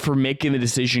for making the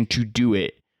decision to do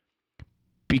it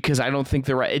because I don't think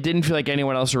it didn't feel like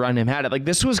anyone else around him had it. Like,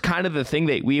 this was kind of the thing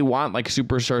that we want like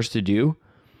superstars to do.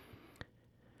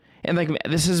 And like,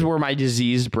 this is where my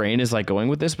diseased brain is like going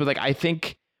with this, but like, I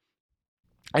think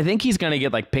he's going to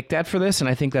get like picked at for this. And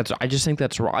I just think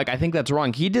that's wrong. Like, I think that's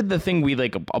wrong. He did the thing we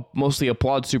like mostly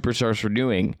applaud superstars for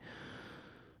doing.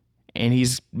 And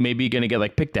he's maybe going to get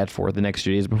like picked at for the next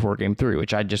 2 days before game 3,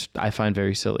 which I find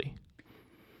very silly.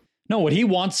 No, what he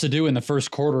wants to do in the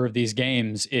first quarter of these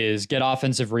games is get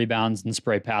offensive rebounds and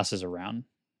spray passes around.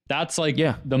 That's like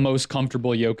the most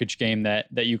comfortable Jokic game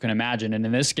that you can imagine. And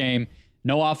in this game,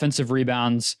 no offensive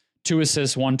rebounds, 2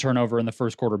 assists, 1 turnover in the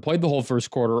first quarter. Played the whole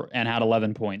first quarter and had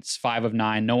 11 points, 5 of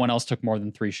 9. No one else took more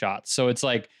than 3 shots. So it's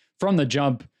like from the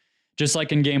jump, just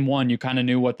like in game 1, you kind of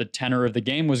knew what the tenor of the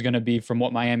game was going to be from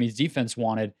what Miami's defense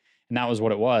wanted, and that was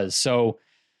what it was. So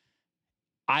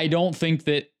I don't think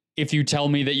that if you tell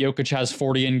me that Jokic has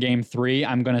 40 in game 3,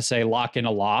 I'm going to say lock in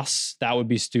a loss. That would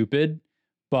be stupid.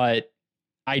 But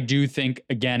I do think,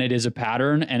 again, it is a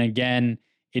pattern. And again,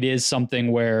 it is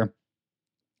something where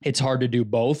it's hard to do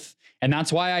both. And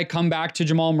that's why I come back to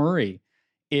Jamal Murray.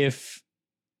 If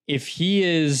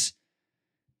his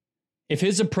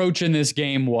approach in this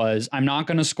game was, I'm not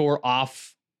going to score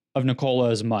off of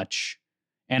Nikola as much,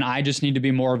 and I just need to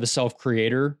be more of a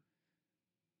self-creator,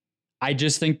 I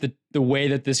just think that the way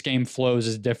that this game flows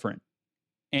is different.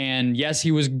 And yes,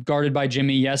 he was guarded by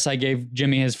Jimmy. Yes, I gave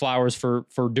Jimmy his flowers for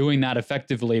doing that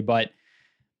effectively, but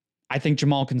I think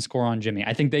Jamal can score on Jimmy.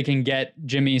 I think they can get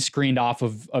Jimmy screened off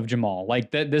of Jamal.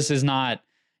 Like this is not,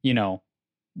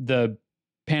 the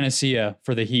panacea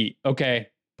for the Heat. Okay,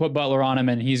 put Butler on him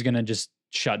and he's going to just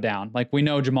shut down. Like, we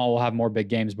know Jamal will have more big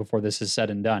games before this is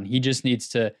said and done. He just needs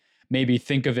to maybe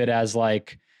think of it as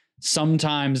like,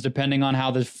 sometimes depending on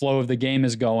how the flow of the game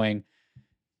is going,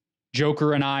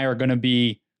 Joker and I are going to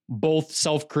be both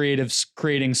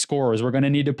creating scorers. We're going to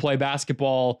need to play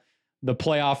basketball the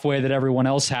playoff way that everyone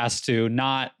else has to,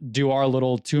 not do our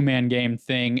little 2-man game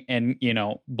thing and,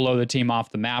 blow the team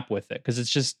off the map with it. Cause it's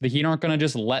just, the Heat aren't going to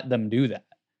just let them do that.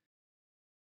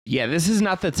 Yeah, this is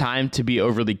not the time to be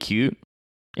overly cute.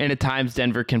 And at times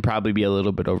Denver can probably be a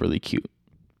little bit overly cute.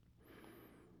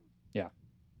 Yeah.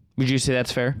 Would you say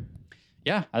that's fair?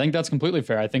 Yeah, I think that's completely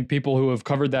fair. I think people who have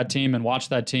covered that team and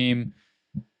watched that team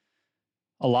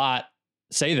a lot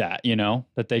say that,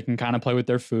 that they can kind of play with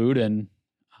their food and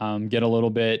get a little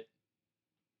bit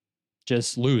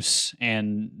just loose.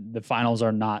 And the finals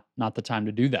are not the time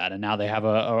to do that. And now they have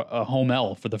a home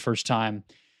L for the first time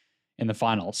in the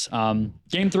finals.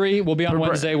 Game 3 will be on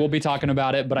Wednesday. We'll be talking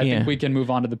about it, but I think we can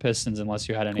move on to the Pistons unless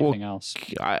you had anything else.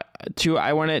 Two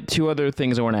other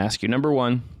things I want to ask you. Number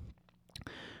one,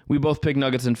 we both picked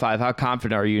Nuggets in 5. How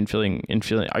confident are you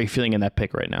are you feeling in that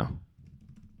pick right now?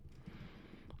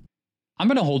 I'm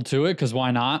going to hold to it because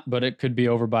why not? But it could be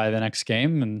over by the next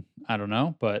game, and I don't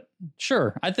know. But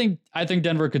sure, I think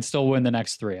Denver could still win the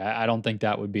next 3. I don't think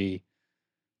that would be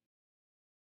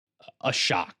a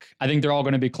shock. I think they're all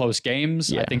going to be close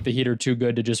games. Yeah. I think the Heat are too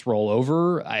good to just roll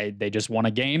over. They just won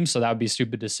a game, so that would be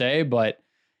stupid to say. But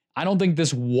I don't think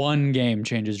this one game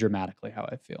changes dramatically how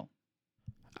I feel.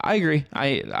 I agree.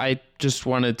 I just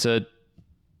wanted to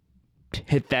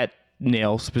hit that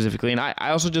nail specifically. And I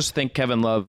also just think Kevin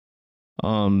Love,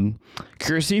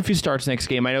 curious to see if he starts next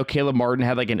game. I know Caleb Martin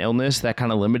had like an illness that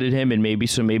kind of limited him, and maybe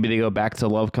they go back to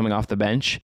Love coming off the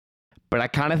bench. But I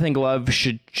kind of think Love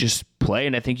should just play,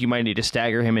 and I think you might need to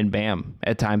stagger him and Bam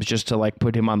at times just to like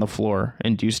put him on the floor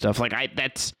and do stuff. And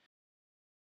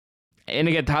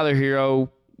again, Tyler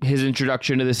Hero, his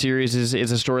introduction to the series is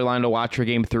a storyline to watch for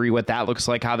game 3. What that looks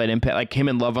like, how that impact, like him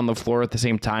and Love on the floor at the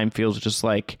same time feels just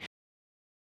like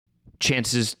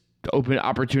chances, open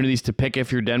opportunities to pick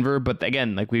if you're Denver. But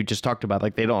again, like we just talked about,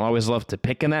 like they don't always love to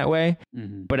pick in that way.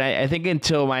 Mm-hmm. But I think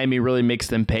until Miami really makes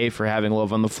them pay for having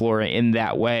Love on the floor in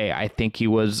that way, I think he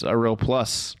was a real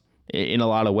plus in a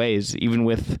lot of ways, even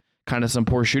with kind of some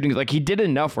poor shooting. Like he did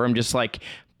enough where I'm just like,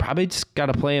 probably just got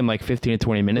to play him like 15 to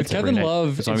 20 minutes. With Kevin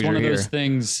Love, it's one of those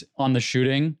things on the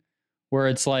shooting where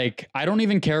it's like, I don't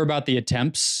even care about the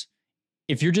attempts.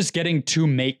 If you're just getting 2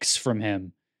 makes from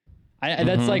him,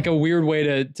 that's like a weird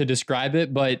way to describe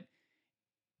it. But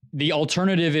the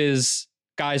alternative is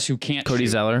guys who can't Cody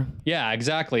shoot. Zeller. Yeah,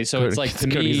 exactly. So it's like, to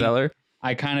Cody me, Zeller.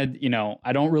 I kind of,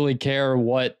 I don't really care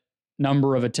what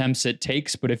number of attempts it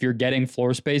takes, but if you're getting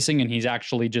floor spacing and he's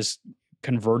actually just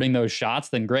converting those shots,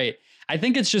 then great. I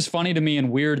think it's just funny to me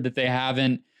and weird that they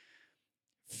haven't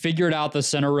figured out the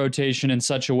center rotation in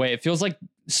such a way. It feels like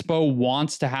Spo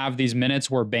wants to have these minutes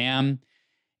where Bam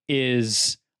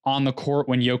is on the court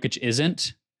when Jokic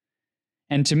isn't.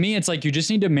 And to me, it's like you just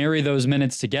need to marry those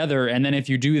minutes together. And then if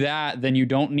you do that, then you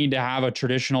don't need to have a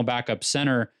traditional backup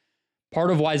center.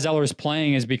 Part of why Zeller's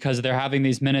playing is because they're having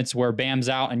these minutes where Bam's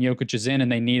out and Jokic is in and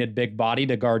they need a big body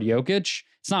to guard Jokic.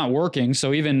 It's not working.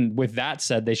 So even with that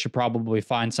said, they should probably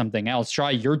find something else.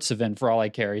 Try Yurtsevin for all I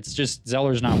care. It's just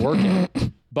Zeller's not working.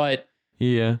 But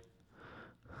yeah,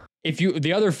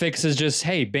 the other fix is just,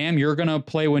 hey, Bam, you're going to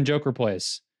play when Joker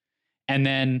plays. And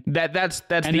then that's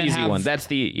the easy one. That's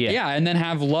and then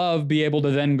have Love be able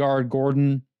to then guard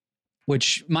Gordon,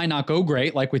 which might not go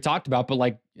great, like we talked about, but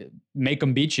like make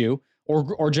them beat you,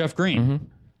 or Jeff Green. Mm-hmm.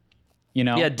 You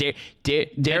know,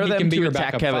 dare them to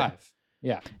attack Kevin. Five.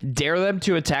 Yeah, dare them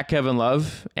to attack Kevin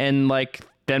Love, and like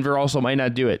Denver also might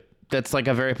not do it. That's like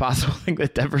a very possible thing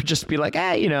that Denver just be like,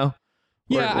 I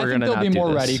think they'll be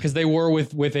more ready because they were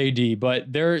with AD,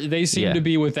 but they seem to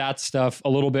be with that stuff a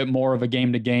little bit more of a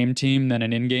game-to-game team than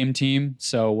an in-game team.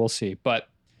 So we'll see. But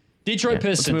Detroit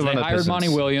Pistons, they hired Monty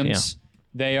Williams. Yeah.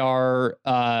 They are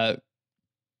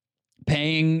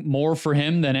paying more for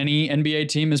him than any NBA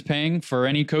team is paying for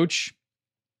any coach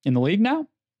in the league now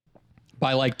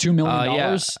by like $2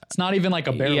 million. It's not even like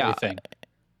a barely thing.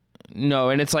 No,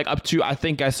 and it's like up to, I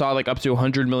think I saw like up to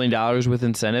 $100 million with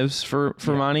incentives for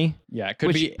Monty. Yeah, it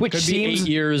could be 8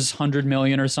 years, 100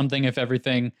 million or something if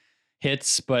everything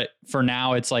hits. But for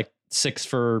now, it's like 6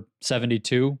 for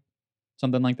 72,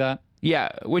 something like that. Yeah,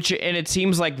 and it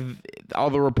seems like all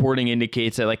the reporting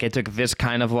indicates that like it took this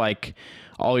kind of like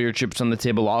all your chips on the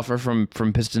table offer from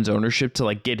Pistons ownership to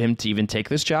like get him to even take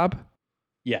this job.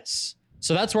 Yes.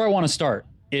 So that's where I want to start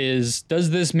is, does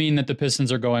this mean that the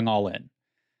Pistons are going all in?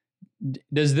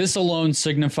 Does this alone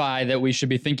signify that we should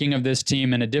be thinking of this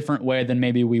team in a different way than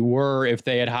maybe we were if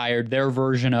they had hired their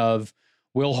version of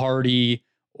Will Hardy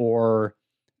or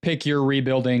pick your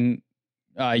rebuilding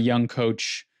young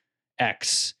coach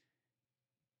X?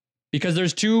 Because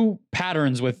there's two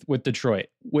patterns with Detroit.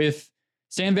 With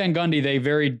Stan Van Gundy, they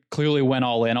very clearly went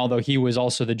all in, although he was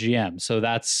also the GM. So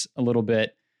that's a little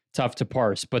bit tough to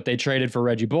parse, but they traded for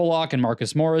Reggie Bullock and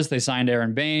Marcus Morris. They signed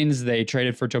Aaron Baines. They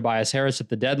traded for Tobias Harris at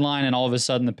the deadline, and all of a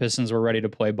sudden the Pistons were ready to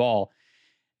play ball.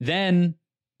 Then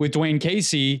with Dwayne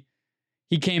Casey,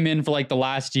 he came in for like the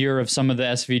last year of some of the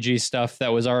SVG stuff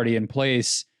that was already in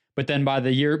place. But then by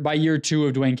year 2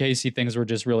 of Dwayne Casey, things were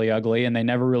just really ugly, and they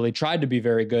never really tried to be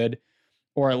very good,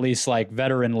 or at least like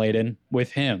veteran laden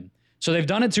with him. So they've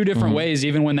done it two different ways,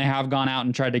 even when they have gone out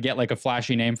and tried to get like a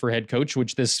flashy name for head coach,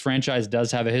 which this franchise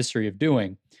does have a history of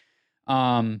doing.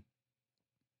 And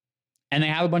they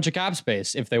have a bunch of cap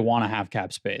space if they want to have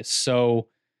cap space. So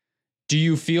do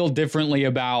you feel differently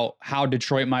about how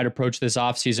Detroit might approach this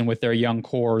offseason with their young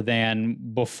core than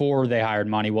before they hired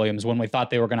Monty Williams, when we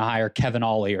thought they were going to hire Kevin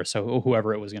Ollie or so,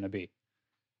 whoever it was going to be?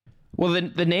 Well,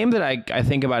 the name that I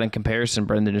think about in comparison,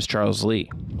 Brendan, is Charles Lee,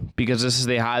 because this is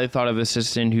the highly thought of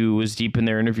assistant who was deep in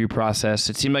their interview process.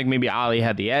 It seemed like maybe Ollie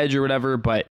had the edge or whatever,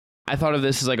 but I thought of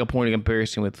this as like a point of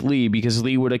comparison with Lee, because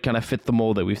Lee would have kind of fit the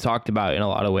mold that we've talked about in a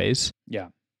lot of ways. Yeah.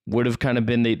 Would have kind of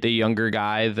been the younger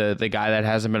guy, the guy that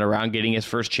hasn't been around, getting his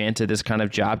first chance at this kind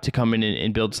of job to come in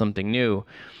and build something new.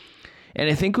 And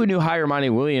I think when you hire Monty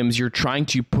Williams, you're trying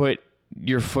to put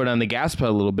your foot on the gas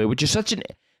pedal a little bit, which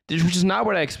is not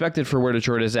what I expected for where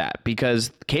Detroit is at, because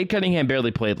Cade Cunningham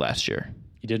barely played last year.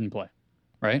 He didn't play,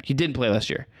 right? He didn't play last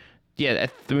year. Yeah,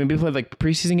 I mean, he played like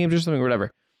preseason games or something, or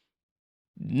whatever.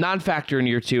 Non-factor in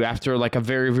year 2 after like a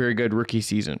very, very good rookie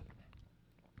season.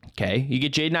 Okay, you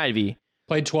get Jaden Ivey.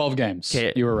 Played 12 games.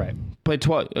 Okay. You were right. Played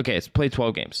 12. Okay, it's played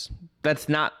 12 games. That's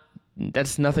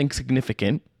nothing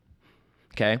significant.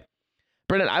 Okay.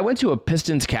 Brendan, I went to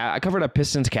I covered a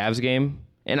Pistons Cavs game,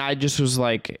 and I just was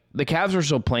like, the Cavs were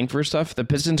still playing for stuff. The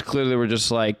Pistons clearly were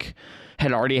just like,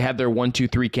 had already had their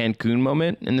 1-2-3 Cancun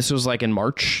moment, and this was like in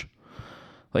March.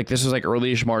 Like this was like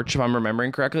early-ish March, if I'm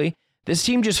remembering correctly. This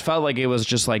team just felt like it was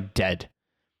just like dead.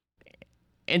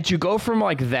 And to go from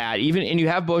like that, and you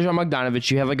have Bojan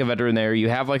Bogdanovic, you have like a veteran there, you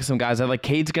have like some guys that like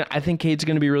I think Cade's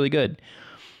gonna be really good.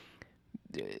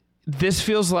 This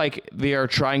feels like they are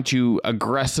trying to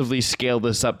aggressively scale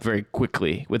this up very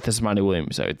quickly with this Monty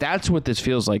Williams. That's what this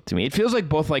feels like to me. It feels like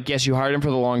both like, yes, you hired him for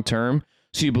the long term,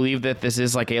 so you believe that this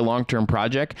is like a long-term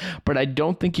project, but I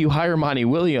don't think you hire Monty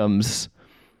Williams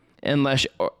unless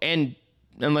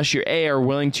you're A, are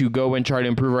willing to go and try to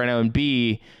improve right now, and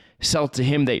B, sell to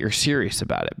him that you're serious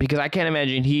about it. Because I can't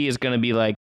imagine he is going to be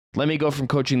like, let me go from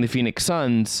coaching the Phoenix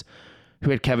Suns, who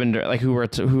had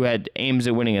who had aims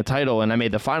at winning a title and I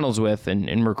made the finals with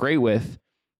and were great with,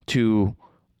 to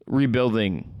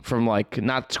rebuilding from like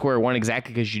not square one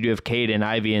exactly, because you do have Cade and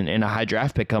Ivy and a high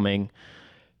draft pick coming,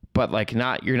 but like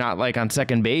you're not like on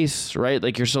second base, right?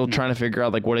 Like you're still trying to figure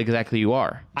out like what exactly you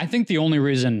are. I think the only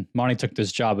reason Monty took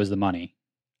this job is the money.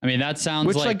 I mean, that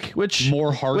sounds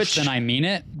more harsh than I mean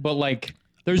it, but like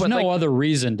there's no other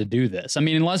reason to do this. I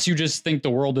mean, unless you just think the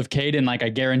world of Cade, and like I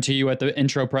guarantee you at the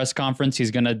intro press conference,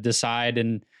 he's going to decide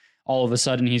and all of a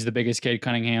sudden he's the biggest Cade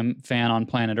Cunningham fan on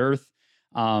planet Earth.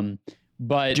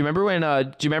 But do you remember when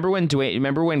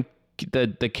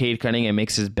the Cade Cunningham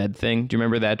makes his bed thing? Do you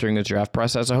remember that during the draft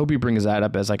process? I hope he brings that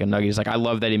up as like a nugget. He's like, I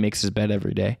love that he makes his bed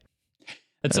every day.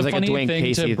 It's a funny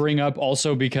thing to bring up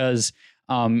also because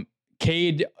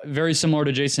Cade, very similar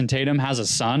to Jason Tatum, has a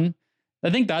son. I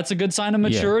think that's a good sign of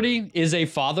maturity. Yeah. Is a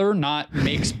father, not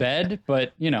makes bed,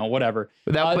 but you know, whatever.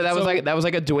 That was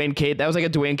like a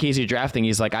Dwayne Casey drafting.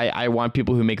 He's like, I want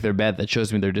people who make their bed. That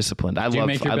shows me they're disciplined. I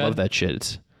love that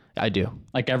shit. I do.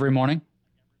 Like every morning?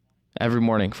 Every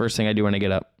morning. First thing I do when I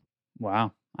get up.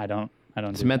 Wow. I don't.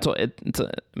 It's a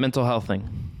mental health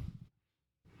thing.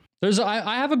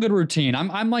 I have a good routine.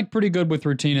 I'm like pretty good with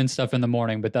routine and stuff in the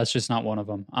morning, but that's just not one of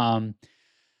them.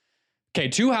 Okay,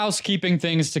 2 housekeeping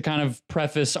things to kind of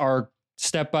preface our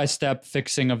step-by-step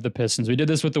fixing of the Pistons. We did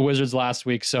this with the Wizards last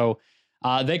week, so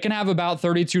they can have about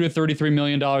 $32 to $33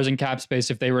 million in cap space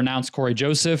if they renounce Corey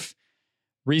Joseph,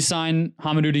 re-sign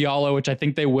Hamidou Diallo, which I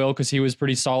think they will because he was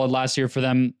pretty solid last year for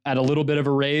them at a little bit of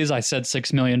a raise. I said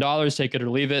 $6 million, take it or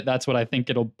leave it. That's what I think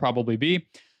it'll probably be.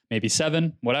 Maybe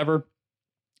 7, whatever.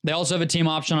 They also have a team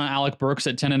option on Alec Burks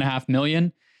at $10.5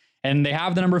 million. And they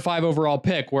have the number 5 overall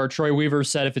pick where Troy Weaver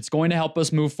said, if it's going to help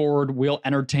us move forward, we'll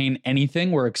entertain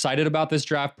anything. We're excited about this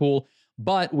draft pool,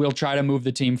 but we'll try to move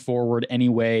the team forward any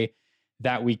way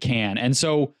that we can. And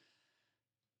so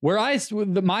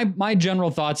my general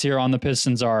thoughts here on the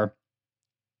Pistons are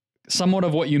somewhat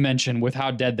of what you mentioned with how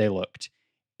dead they looked.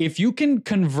 If you can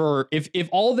convert, if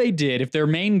all they did, if their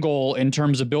main goal in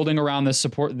terms of building around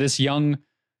this young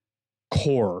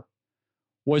core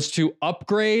was to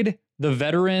upgrade the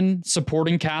veteran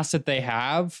supporting cast that they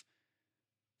have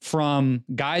from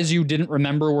guys you didn't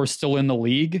remember were still in the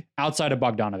league outside of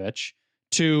Bogdanovich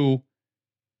to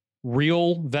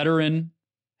real veteran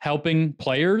helping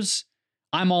players,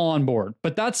 I'm all on board.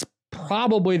 But that's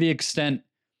probably the extent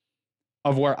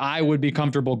of where I would be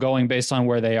comfortable going based on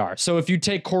where they are. So if you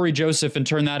take Corey Joseph and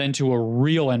turn that into a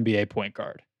real NBA point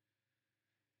guard,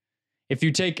 if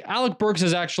you take Alec Burks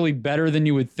is actually better than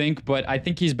you would think, but I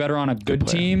think he's better on a good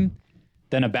team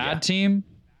than a bad team.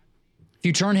 If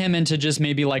you turn him into just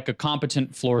maybe like a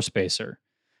competent floor spacer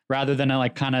rather than a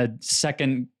like kind of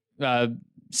second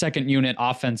unit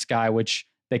offense guy, which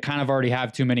they kind of already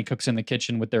have too many cooks in the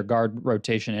kitchen with their guard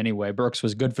rotation anyway. Burks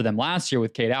was good for them last year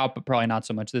with Cade out, but probably not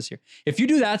so much this year. If you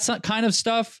do that kind of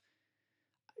stuff,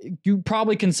 you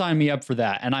probably can sign me up for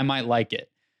that and I might like it.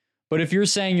 But if you're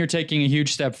saying you're taking a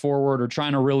huge step forward or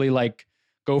trying to really like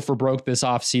go for broke this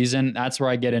off season, that's where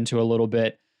I get into a little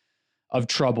bit of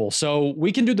trouble. So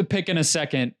we can do the pick in a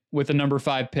second with the number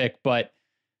 5 pick, but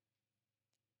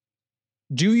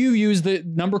do you use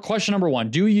question number 1,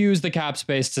 do you use the cap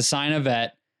space to sign a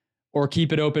vet or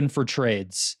keep it open for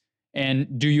trades?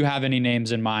 And do you have any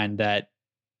names in mind that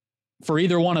for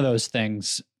either one of those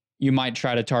things you might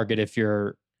try to target if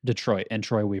you're Detroit and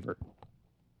Troy Weaver?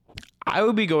 I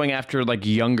would be going after like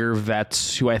younger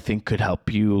vets who I think could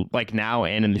help you like now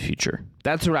and in the future.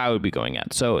 That's what I would be going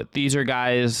at. So these are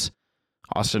guys,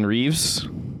 Austin Reeves,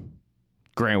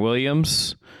 Grant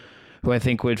Williams, who I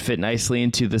think would fit nicely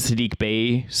into the Sadiq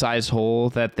Bey size hole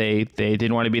that they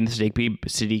didn't want to be in the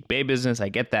Sadiq Bey business. I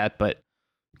get that, but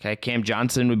okay, Cam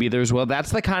Johnson would be there as well.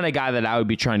 That's the kind of guy that I would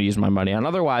be trying to use my money on.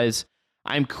 Otherwise,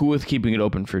 I'm cool with keeping it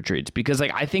open for trades because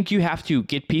like I think you have to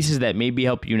get pieces that maybe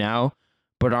help you now,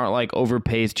 but aren't like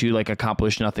overpays to like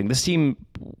accomplish nothing. This team,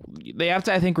 they have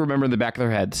to, I think, remember in the back of their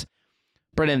heads.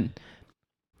 Brennan,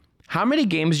 how many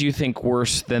games do you think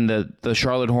worse than the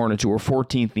Charlotte Hornets, who were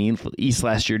 14th in the East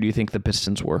last year, do you think the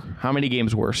Pistons were? How many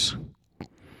games worse?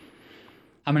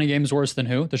 How many games worse than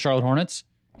who? The Charlotte Hornets?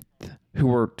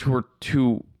 Who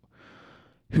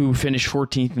finished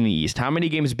 14th in the East. How many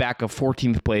games back of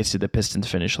 14th place did the Pistons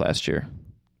finish last year?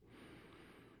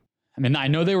 I mean, I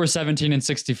know they were 17 and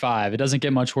 65. It doesn't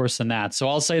get much worse than that. So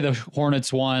I'll say the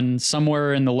Hornets won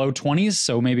somewhere in the low 20s.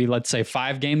 So maybe let's say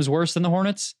 5 games worse than the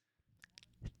Hornets.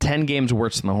 10 games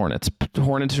worse than the Hornets. The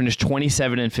Hornets finished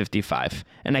 27 and 55.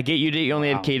 And I get you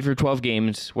only had Cade for 12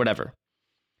 games, whatever.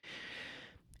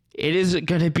 It is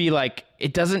going to be like,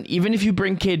 it doesn't, even if you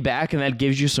bring Cade back and that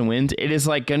gives you some wins, it is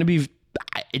like going to be,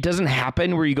 it doesn't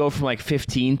happen where you go from like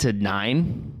 15 to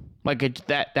 9. Like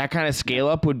that kind of scale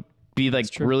up would be like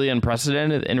really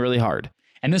unprecedented and really hard.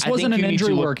 And this wasn't an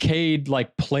injury where Cade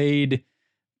like played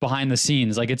behind the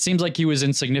scenes. Like, it seems like he was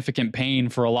in significant pain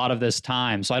for a lot of this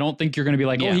time. So I don't think you're going to be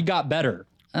like, oh, he got better.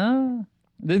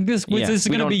 This is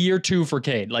going to be year 2 for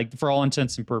Cade, like for all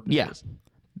intents and purposes. Yeah.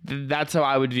 That's how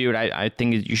I would view it. I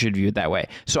think you should view it that way.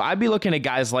 So I'd be looking at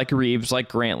guys like Reeves, like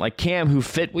Grant, like Cam, who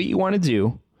fit what you want to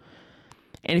do.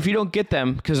 And if you don't get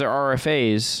them because they're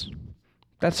RFAs,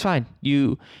 that's fine.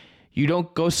 You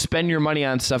don't go spend your money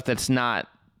on stuff that's not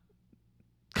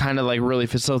kind of like really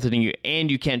facilitating you, and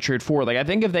you can't trade forward. Like, I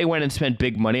think if they went and spent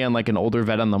big money on like an older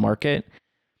vet on the market,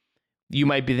 you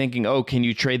might be thinking, oh, can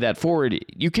you trade that forward?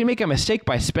 You can make a mistake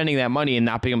by spending that money and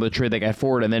not being able to trade that guy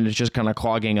forward, and then it's just kind of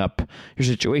clogging up your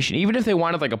situation. Even if they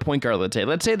wanted like a point guard,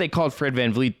 let's say they called Fred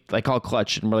VanVleet, like called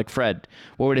Clutch, and we're like, Fred,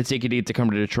 what would it take you to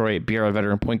come to Detroit, be our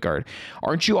veteran point guard?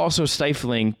 Aren't you also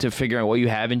stifling to figure out what you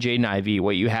have in Jaden Ivey,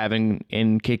 what you have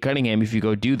in Kate Cunningham if you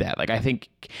go do that? Like, I think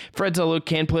Fred's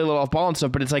can play a little off ball and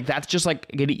stuff, but it's like that's just like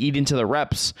going to eat into the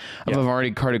reps of a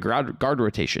already guard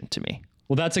rotation to me.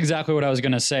 Well, that's exactly what I was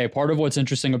going to say. Part of what's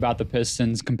interesting about the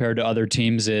Pistons compared to other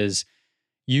teams is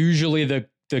usually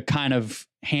the kind of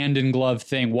hand in glove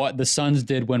thing. What the Suns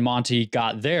did when Monty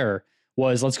got there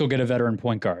was, let's go get a veteran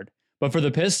point guard. But for the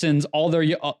Pistons, a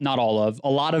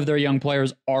lot of their young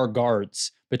players are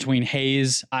guards between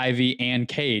Hayes, Ivy, and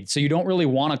Cade. So you don't really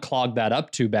want to clog that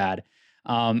up too bad.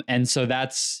 And so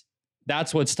that's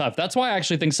what's tough. That's why I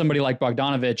actually think somebody like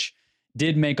Bogdanovich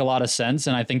did make a lot of sense.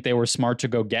 And I think they were smart to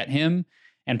go get him.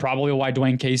 And probably why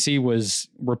Dwayne Casey was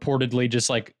reportedly just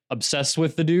like obsessed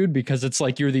with the dude, because it's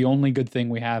like, you're the only good thing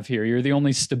we have here. You're the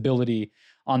only stability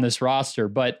on this roster.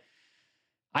 But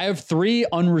I have 3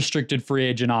 unrestricted free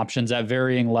agent options at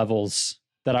varying levels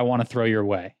that I want to throw your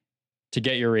way to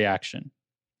get your reaction.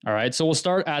 All right. So we'll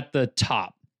start at the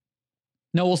top.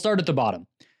 No, we'll start at the bottom.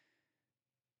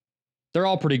 They're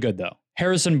all pretty good though.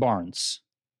 Harrison Barnes.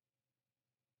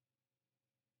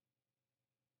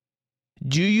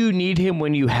 Do you need him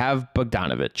when you have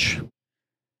Bogdanovich?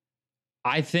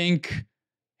 I think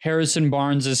Harrison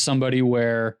Barnes is somebody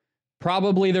where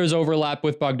probably there's overlap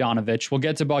with Bogdanovich. We'll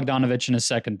get to Bogdanovich in a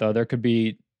second, though. There could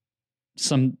be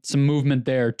some movement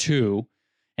there, too.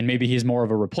 And maybe he's more of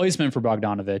a replacement for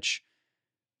Bogdanovich.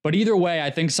 But either way,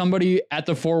 I think somebody at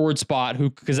the forward spot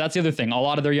because that's the other thing. A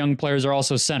lot of their young players are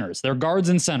also centers. They're guards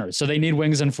and centers, so they need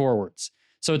wings and forwards.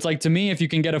 So it's like, to me, if you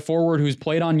can get a forward who's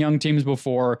played on young teams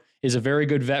before, is a very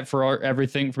good vet for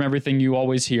everything you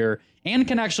always hear, and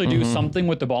can actually do something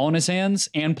with the ball in his hands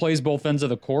and plays both ends of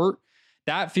the court,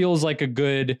 that feels like a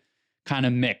good kind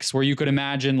of mix where you could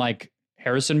imagine like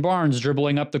Harrison Barnes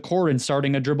dribbling up the court and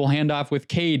starting a dribble handoff with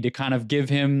Cade to kind of give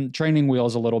him training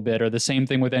wheels a little bit, or the same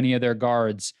thing with any of their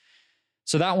guards.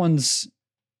 So that was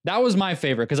my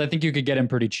favorite because I think you could get him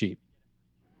pretty cheap.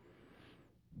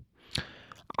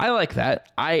 I like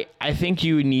that. I think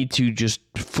you need to just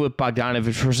flip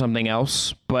Bogdanovich for something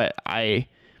else, but I'm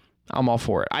all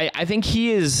for it. I think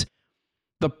he is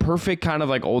the perfect kind of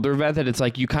like older vet that it's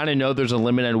like you kind of know there's a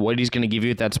limit on what he's going to give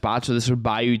you at that spot, so this would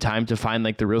buy you time to find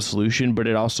like the real solution, but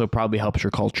it also probably helps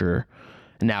your culture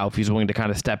now if he's willing to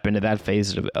kind of step into that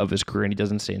phase of his career and he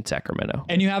doesn't stay in Sacramento.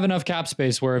 And you have enough cap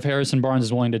space where if Harrison Barnes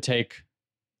is willing to take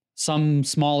some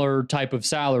smaller type of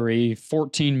salary,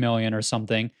 $14 million or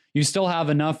something, you still have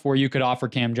enough where you could offer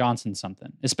Cam Johnson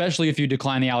something, especially if you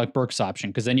decline the Alec Burks option,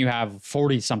 because then you have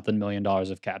 $40-something million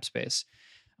of cap space.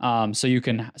 So you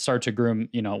can start to groom,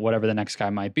 whatever the next guy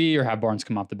might be, or have Barnes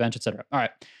come off the bench, etc. All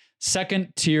right.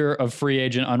 Second tier of free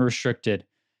agent unrestricted.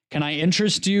 Can I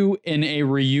interest you in a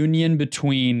reunion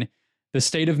between the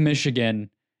state of Michigan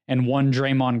and one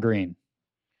Draymond Green?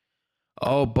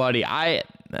 Oh, buddy.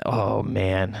 Oh,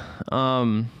 man.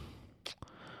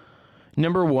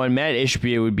 Number one, Matt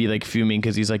Ishbia would be like fuming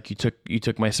because he's like, you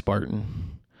took my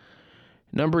Spartan.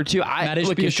 Number two, Matt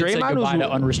Ishbia should say goodbye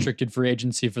to unrestricted free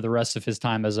agency for the rest of his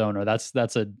time as owner.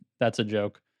 That's a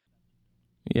joke.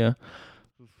 Yeah.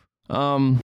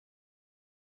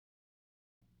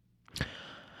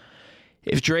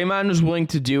 If Draymond was willing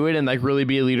to do it and like really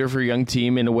be a leader for a young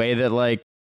team in a way that like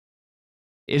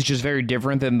is just very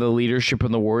different than the leadership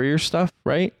and the Warriors stuff,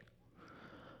 right?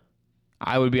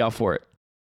 I would be all for it.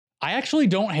 I actually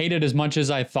don't hate it as much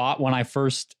as I thought when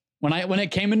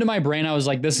it came into my brain. I was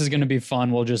like, this is going to be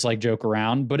fun. We'll just like joke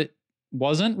around, but it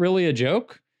wasn't really a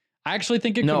joke. I actually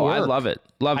think it could work. No, I love it.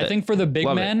 I think for the big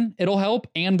men, it'll help,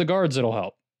 and the guards, it'll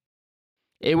help.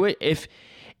 It would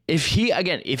if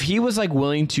he was like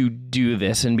willing to do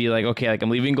this and be like, okay, like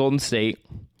I'm leaving Golden State.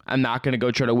 I'm not going to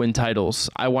go try to win titles.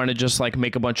 I want to just like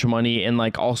make a bunch of money and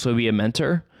like also be a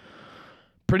mentor.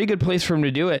 Pretty good place for him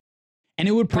to do it. And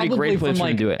it would probably from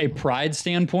like a pride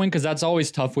standpoint, because that's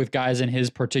always tough with guys in his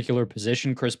particular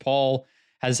position. Chris Paul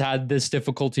has had this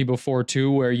difficulty before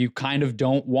too, where you kind of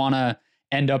don't want to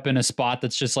end up in a spot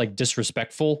that's just like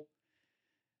disrespectful.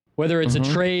 Whether it's a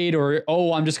trade or,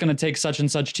 oh, I'm just going to take such and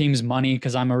such team's money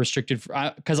because I'm a restricted,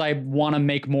 because I want to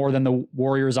make more than the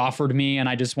Warriors offered me. And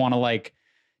I just want to like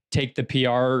take the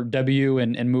PRW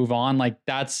and move on. Like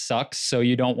that sucks. So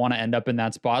you don't want to end up in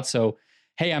that spot. So,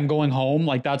 hey, I'm going home.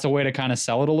 Like that's a way to kind of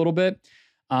sell it a little bit.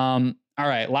 All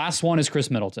right. Last one is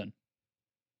Chris Middleton.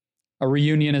 A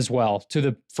reunion as well to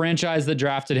the franchise that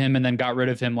drafted him and then got rid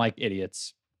of him like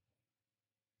idiots.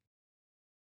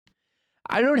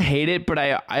 I don't hate it, but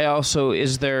I also,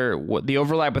 is there what the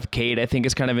overlap with Cade I think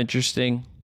is kind of interesting.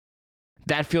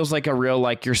 That feels like a real,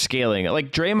 like you're scaling.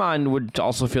 Like Draymond would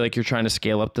also feel like you're trying to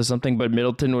scale up to something, but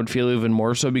Middleton would feel even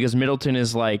more so because Middleton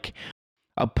is like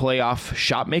a playoff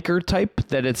shot maker type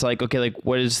that it's like, okay, like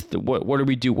what do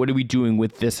we do? What are we doing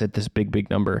with this at this big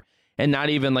number? And not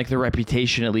even like the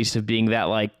reputation, at least, of being that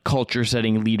like culture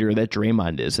setting leader that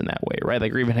Draymond is in that way, right?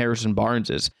 Like, or even Harrison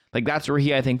Barnes is. Like, that's where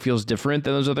he, I think, feels different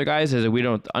than those other guys, is that we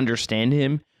don't understand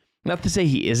him. Not to say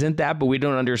he isn't that, but we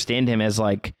don't understand him as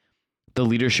like the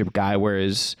leadership guy,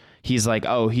 whereas he's like,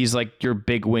 oh, he's like your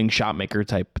big wing shot maker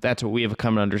type. That's what we have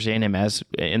come to understand him as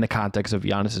in the context of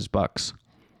Giannis's Bucks.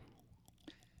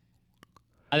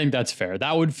 I think that's fair.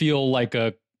 That would feel like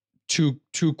a too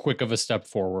quick of a step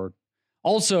forward.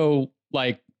 Also,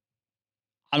 like,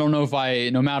 I don't know if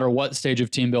no matter what stage of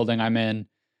team building I'm in,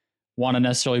 want to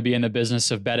necessarily be in the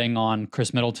business of betting on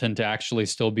Chris Middleton to actually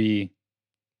still be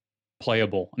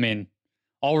playable. I mean,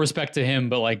 all respect to him,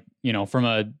 but like, you know, from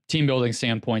a team building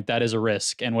standpoint, that is a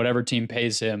risk. And whatever team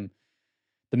pays him,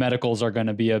 the medicals are going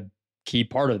to be a key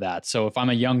part of that. So if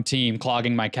I'm a young team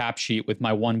clogging my cap sheet with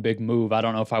my one big move, I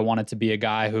don't know if I want it to be a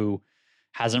guy who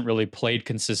hasn't really played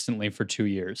consistently for 2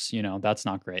 years. You know, that's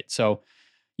not great. So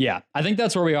yeah, I think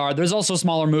that's where we are. There's also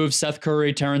smaller moves. Seth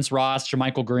Curry, Terrence Ross,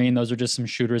 JaMychal Green. Those are just some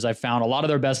shooters I found. A lot of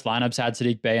their best lineups had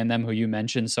Sadiq Bey in them, who you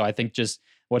mentioned. So I think just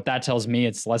what that tells me,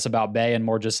 it's less about Bey and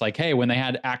more just like, hey, when they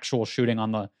had actual shooting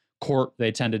on the court,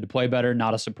 they tended to play better.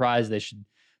 Not a surprise. They should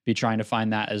be trying to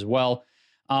find that as well.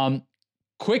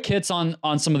 Quick hits on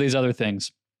some of these other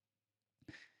things.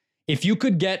 If you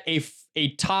could get a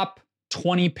top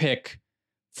 20 pick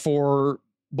for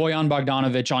Bojan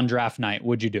Bogdanovic on draft night,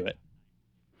 would you do it?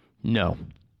 No.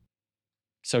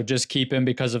 So just keep him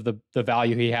because of the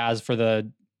value he has for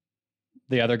the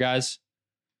other guys?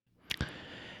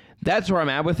 That's where I'm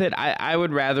at with it. I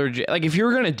would rather, like, if you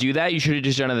were going to do that, you should have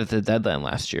just done it at the deadline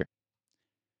last year.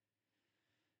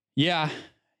 Yeah,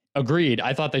 agreed.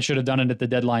 I thought they should have done it at the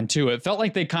deadline too. It felt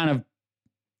like they kind of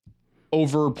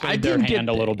overplayed their hand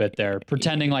a little bit there,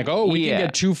 pretending like, oh, we can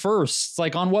get 2 firsts.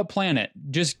 Like, on what planet?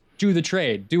 Just do the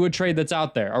trade. Do a trade that's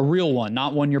out there, a real one,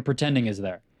 not one you're pretending is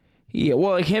there. Yeah,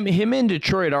 well, like him in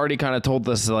Detroit already kind of told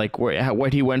us, like,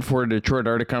 what he went for in Detroit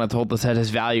already kind of told us that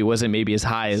his value wasn't maybe as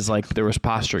high as, like, there was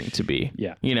posturing to be.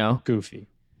 Yeah. You know? Goofy.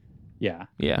 Yeah.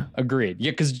 Yeah. Agreed.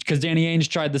 Yeah, because Danny Ainge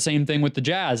tried the same thing with the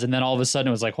Jazz, and then all of a sudden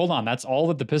it was like, hold on, that's all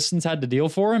that the Pistons had to deal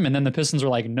for him? And then the Pistons were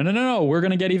like, no, we're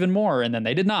going to get even more. And then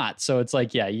they did not. So it's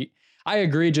like, yeah, I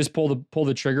agree, just pull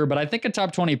the trigger. But I think a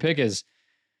top 20 pick is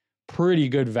pretty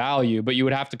good value, but you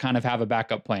would have to kind of have a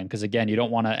backup plan because, again, you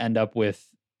don't want to end up with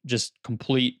just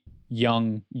complete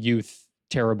young youth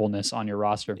terribleness on your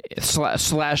roster.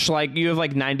 Slash, like, you have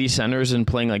like 90 centers and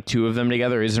playing like 2 of them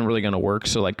together isn't really going to work.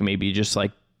 So like maybe just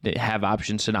like have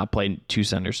options to not play 2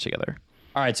 centers together.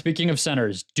 All right. Speaking of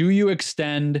centers, do you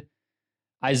extend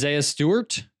Isaiah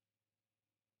Stewart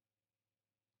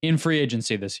in free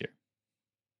agency this year?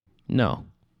 No.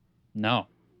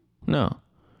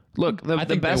 Look,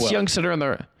 the best young center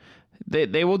on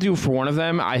they will do for one of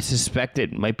them. I suspect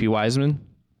it might be Wiseman.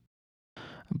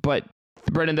 But,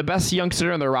 Brendan, the best young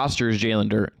center on their roster is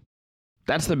Jalen Duren.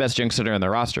 That's the best young center on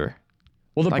their roster.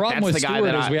 Well, the problem with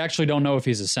Stewart is we actually don't know if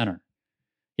he's a center.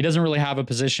 He doesn't really have a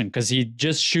position because he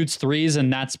just shoots threes,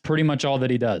 and that's pretty much all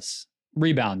that he does.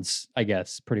 Rebounds, I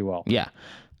guess, pretty well. Yeah,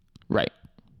 right.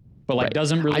 But like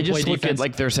doesn't really play defense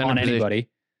like their center on position. Anybody.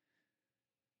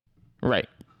 Right.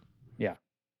 Yeah.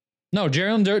 No,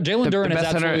 Jalen Duren is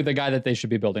absolutely the guy that they should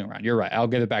be building around. You're right. I'll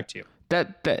give it back to you.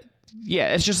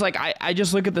 Yeah, it's just like I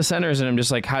just look at the centers and I'm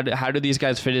just like, how do these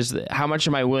guys fit? How much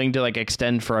am I willing to like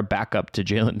extend for a backup to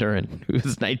Jalen Duren, who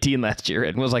was 19 last year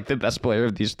and was like the best player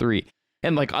of these 3?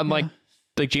 And like unlike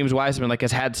like James Wiseman, like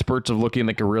has had spurts of looking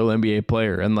like a real NBA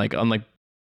player, and like unlike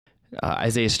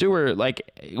Isaiah Stewart, like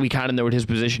we kind of know what his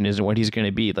position is and what he's going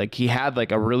to be. Like he had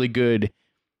like a really good,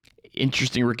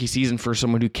 interesting rookie season for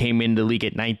someone who came into the league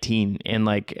at 19, and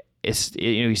like he's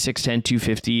 6'10",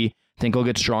 250. I think he'll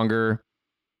get stronger.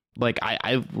 Like,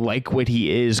 I like what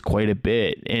he is quite a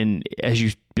bit. And as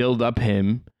you build up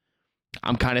him,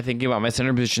 I'm kind of thinking about my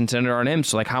center position centered on him.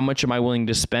 So, like, how much am I willing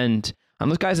to spend on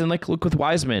those guys? And, like, look with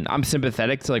Wiseman, I'm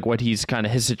sympathetic to, like, what he's kind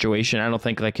of his situation. I don't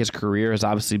think, like, his career has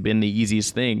obviously been the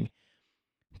easiest thing.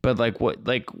 But, like, what,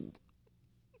 like,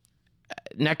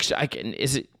 next,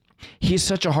 he's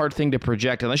such a hard thing to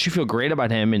project unless you feel great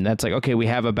about him. And that's like, okay, we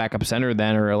have a backup center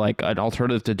then, or like an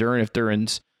alternative to Duren if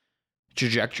Duren's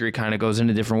trajectory kind of goes in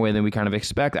a different way than we kind of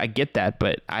expect. I get that,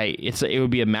 but it would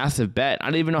be a massive bet. I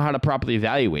don't even know how to properly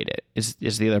evaluate it.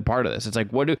 Is the other part of this. It's like,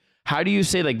 how do you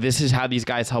say, like, this is how these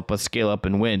guys help us scale up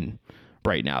and win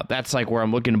right now? That's like where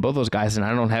I'm looking at both those guys, and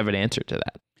I don't have an answer to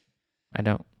that. I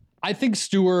don't. I think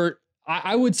Stewart,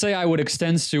 I would say I would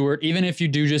extend Stewart, even if you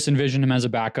do just envision him as a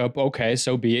backup. Okay,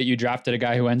 so be it. You drafted a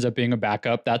guy who ends up being a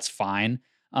backup. That's fine.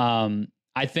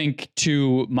 I think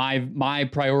to my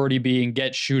priority being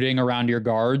get shooting around your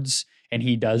guards, and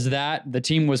he does that. The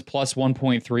team was plus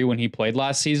 1.3 when he played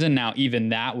last season. Now, even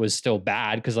that was still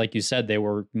bad because, like you said, they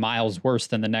were miles worse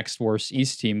than the next worst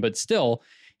East team. But still,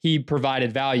 he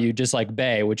provided value just like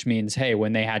Bay, which means, hey,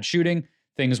 when they had shooting,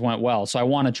 things went well. So I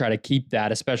want to try to keep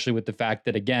that, especially with the fact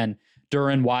that, again,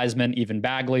 Duren, Wiseman, even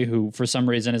Bagley, who for some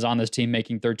reason is on this team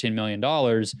making $13 million,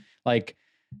 like,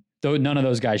 none of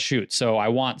those guys shoot. So I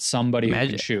want somebody who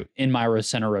can shoot in my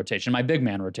center rotation, my big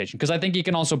man rotation, because I think he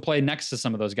can also play next to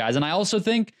some of those guys. And I also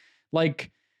think,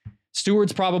 like,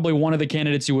 Stewart's probably one of the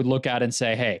candidates you would look at and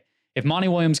say, hey, if Monty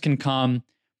Williams can come,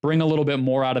 bring a little bit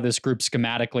more out of this group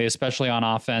schematically, especially on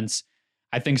offense,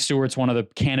 I think Stewart's one of the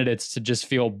candidates to just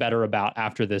feel better about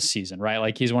after this season, right?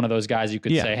 Like, he's one of those guys you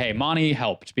could say, hey, Monty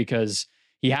helped because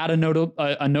he had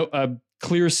a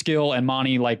clear skill, and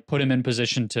Monty, like, put him in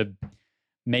position to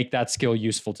make that skill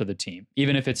useful to the team.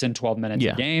 Even if it's in 12 minutes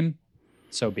a game,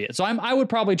 so be it. So I would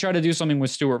probably try to do something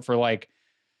with Stewart for, like,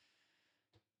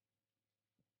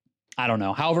 I don't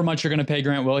know, however much you're going to pay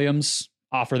Grant Williams,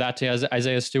 offer that to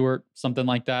Isaiah Stewart, something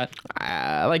like that.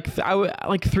 I would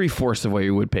like 3/4 of what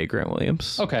you would pay Grant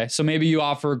Williams. Okay, so maybe you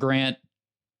offer Grant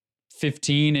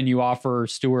 15 and you offer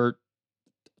Stewart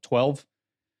 12.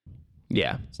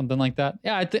 Yeah, something like that.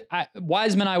 Yeah,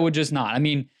 Wiseman, I would just not. I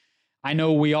mean, I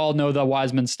know we all know the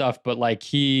Wiseman stuff, but, like,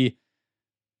 he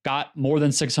got more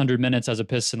than 600 minutes as a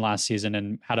Piston last season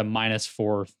and had a minus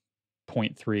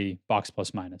 4.3 box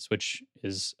plus minus, which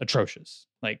is atrocious.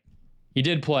 Like, he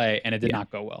did play, and it did not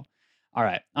go well. All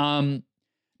right.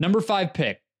 Number 5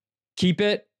 pick. Keep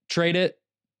it, trade it,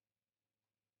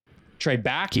 trade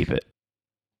back. Keep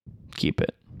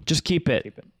it. Just keep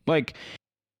it. Like,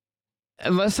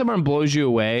 unless someone blows you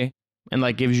away and,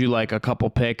 like, gives you, like, a couple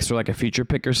picks or, like, a future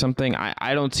pick or something,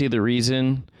 I don't see the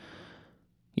reason,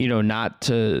 not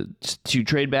to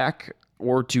trade back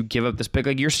or to give up this pick.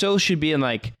 Like, you still should be in,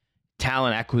 like,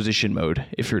 talent acquisition mode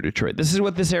if you're Detroit. This is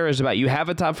what this era is about. You have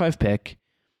a top 5 pick.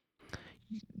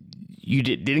 You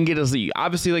didn't get as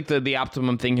obviously, like, the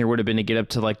optimum thing here would have been to get up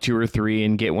to, like, 2 or 3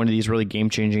 and get one of these really game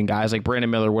changing guys. Like, Brandon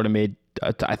Miller would have made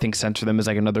I think sense for them as,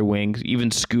 like, another wing.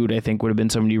 Even Scoot, I think, would have been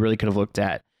somebody you really could have looked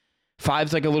at.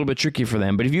 5's, like, a little bit tricky for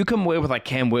them. But if you come away with, like,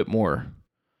 Cam Whitmore,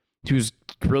 who's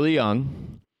really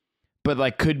young, but,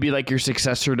 like, could be, like, your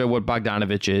successor to what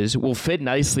Bogdanovich is, will fit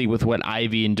nicely with what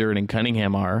Ivy and Duren and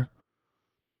Cunningham are.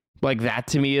 Like, that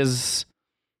to me is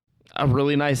a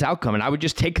really nice outcome. And I would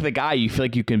just take the guy you feel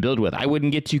like you can build with. I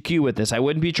wouldn't get too cute with this. I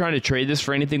wouldn't be trying to trade this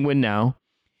for anything win now.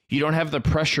 You don't have the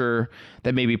pressure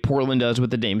that maybe Portland does with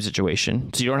the Dame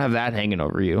situation. So you don't have that hanging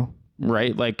over you,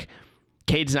 right? Like,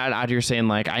 Cade's not out here saying,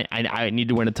 like, I need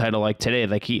to win a title like today.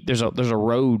 Like, there's a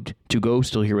road to go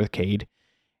still here with Cade.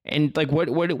 And, like,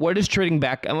 what is trading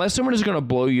back, unless someone is going to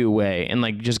blow you away and,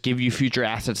 like, just give you future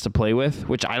assets to play with,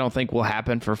 which I don't think will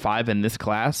happen for 5 in this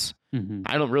class. Mm-hmm.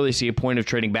 I don't really see a point of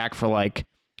trading back for, like,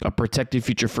 a protected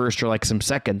future first or, like, some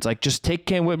seconds. Like, just take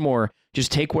Cam Whitmore.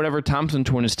 Just take whatever Thompson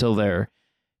twin is still there.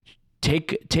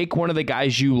 Take one of the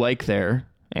guys you like there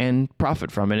and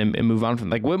profit from it and move on from,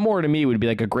 like, Whitmore to me would be,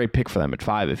 like, a great pick for them at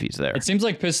 5 if he's there. It seems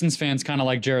like Pistons fans kind of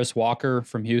like Jarris Walker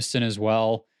from Houston as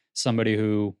well. Somebody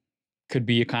who could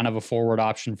be a kind of a forward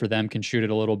option for them, can shoot it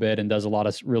a little bit and does a lot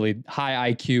of really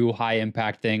high IQ, high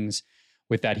impact things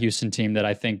with that Houston team that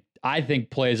I think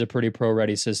plays a pretty pro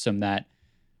ready system that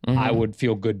I would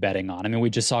feel good betting on. I mean, we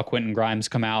just saw Quentin Grimes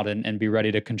come out and be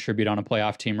ready to contribute on a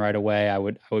playoff team right away. I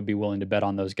would be willing to bet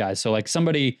on those guys. So, like,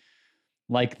 somebody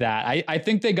like that, I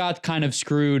think they got kind of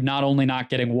screwed, not only not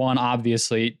getting one,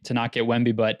 obviously, to not get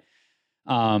Wemby, but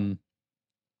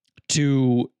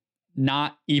to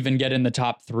not even get in the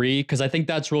top 3, because I think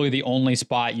that's really the only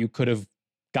spot you could have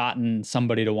gotten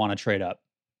somebody to want to trade up.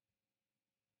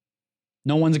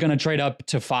 No one's going to trade up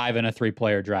to 5 in a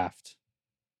 3-player draft.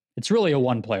 it's really a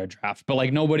one-player draft, but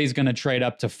like nobody's going to trade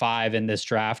up to 5 in this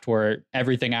draft where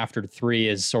everything after 3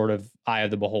 is sort of eye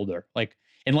of the beholder. Like,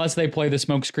 unless they play the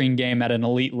smokescreen game at an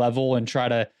elite level and try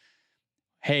to,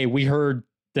 hey, we heard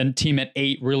the team at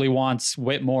 8 really wants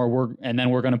Whitmore, and then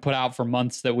we're going to put out for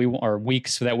months that or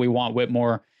weeks that we want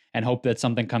Whitmore and hope that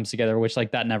something comes together, which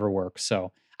like that never works.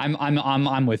 So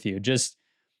I'm with you. Just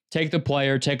take the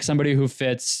player, take somebody who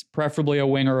fits, preferably a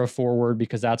wing or a forward,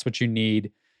 because that's what you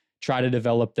need. Try to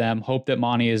develop them. Hope that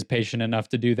Monty is patient enough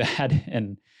to do that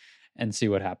and see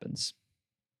what happens.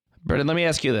 Brendan, let me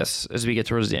ask you this as we get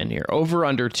towards the end here. Over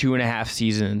under 2.5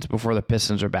 seasons before the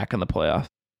Pistons are back in the playoffs.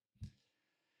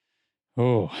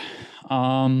 Oh,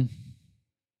 I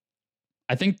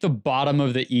think the bottom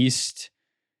of the East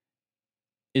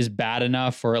is bad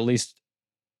enough, or at least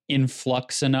in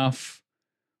flux enough,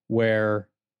 where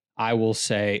I will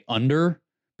say under,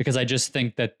 because I just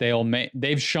think that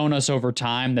they've shown us over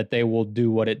time that they will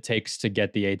do what it takes to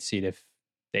get the 8th seed if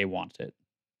they want it.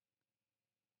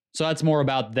 So that's more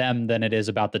about them than it is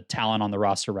about the talent on the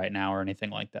roster right now or anything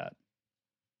like that.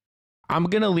 I'm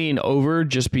going to lean over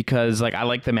just because like I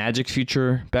like the Magic's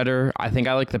future better. I think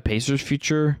I like the Pacers'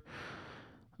 future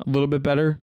a little bit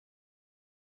better.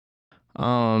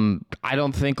 I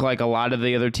don't think like a lot of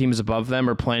the other teams above them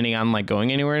are planning on like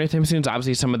going anywhere anytime soon. So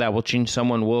obviously some of that will change.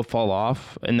 Someone will fall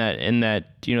off in that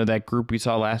that group we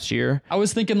saw last year. I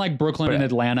was thinking like Brooklyn and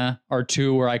Atlanta are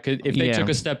 2 where I could, if they took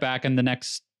a step back in the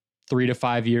next 3 to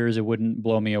 5 years, it wouldn't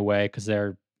blow me away because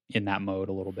they're in that mode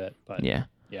a little bit. But yeah.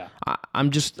 I'm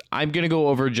going to go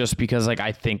over just because like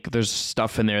I think there's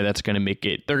stuff in there that's going to make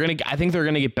it. I think they're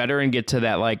going to get better and get to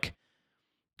that like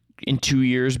in 2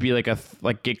 years be like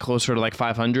get closer to like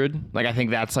 500. Like I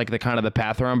think that's like the kind of the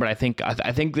path around, but I think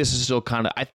this is still kind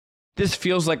of this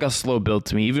feels like a slow build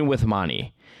to me, even with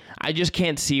Monty. I just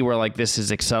can't see where like this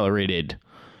is accelerated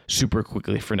super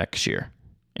quickly for next year.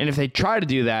 And if they try to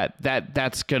do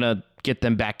that's going to get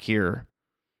them back here.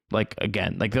 Like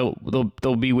again, like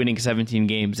they'll be winning 17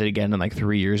 games again in like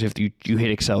 3 years if you hit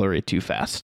accelerate too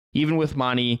fast. Even with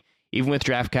Monty, even with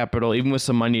draft capital, even with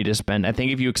some money to spend, I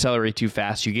think if you accelerate too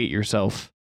fast, you get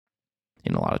yourself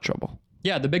in a lot of trouble.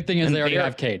 Yeah, the big thing is they already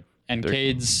have Cade, and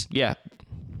Cade's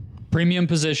premium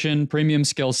position, premium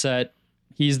skill set.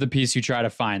 He's the piece you try to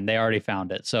find. They already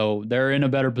found it, so they're in a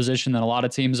better position than a lot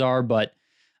of teams are, but.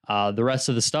 The rest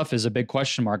of the stuff is a big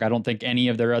question mark. I don't think any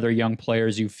of their other young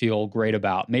players you feel great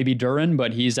about. Maybe Duran,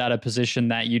 but he's at a position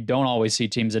that you don't always see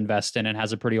teams invest in and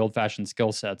has a pretty old-fashioned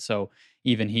skill set. So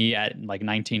even he at like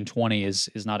 19, 20 is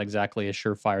not exactly a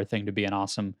surefire thing to be an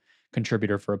awesome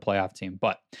contributor for a playoff team.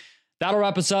 But that'll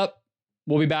wrap us up.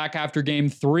 We'll be back after game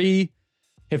 3.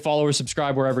 Hit follow or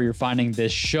subscribe wherever you're finding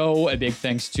this show. A big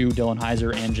thanks to Dylan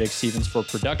Heiser and Jake Stevens for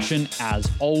production. As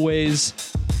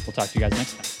always, we'll talk to you guys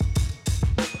next time.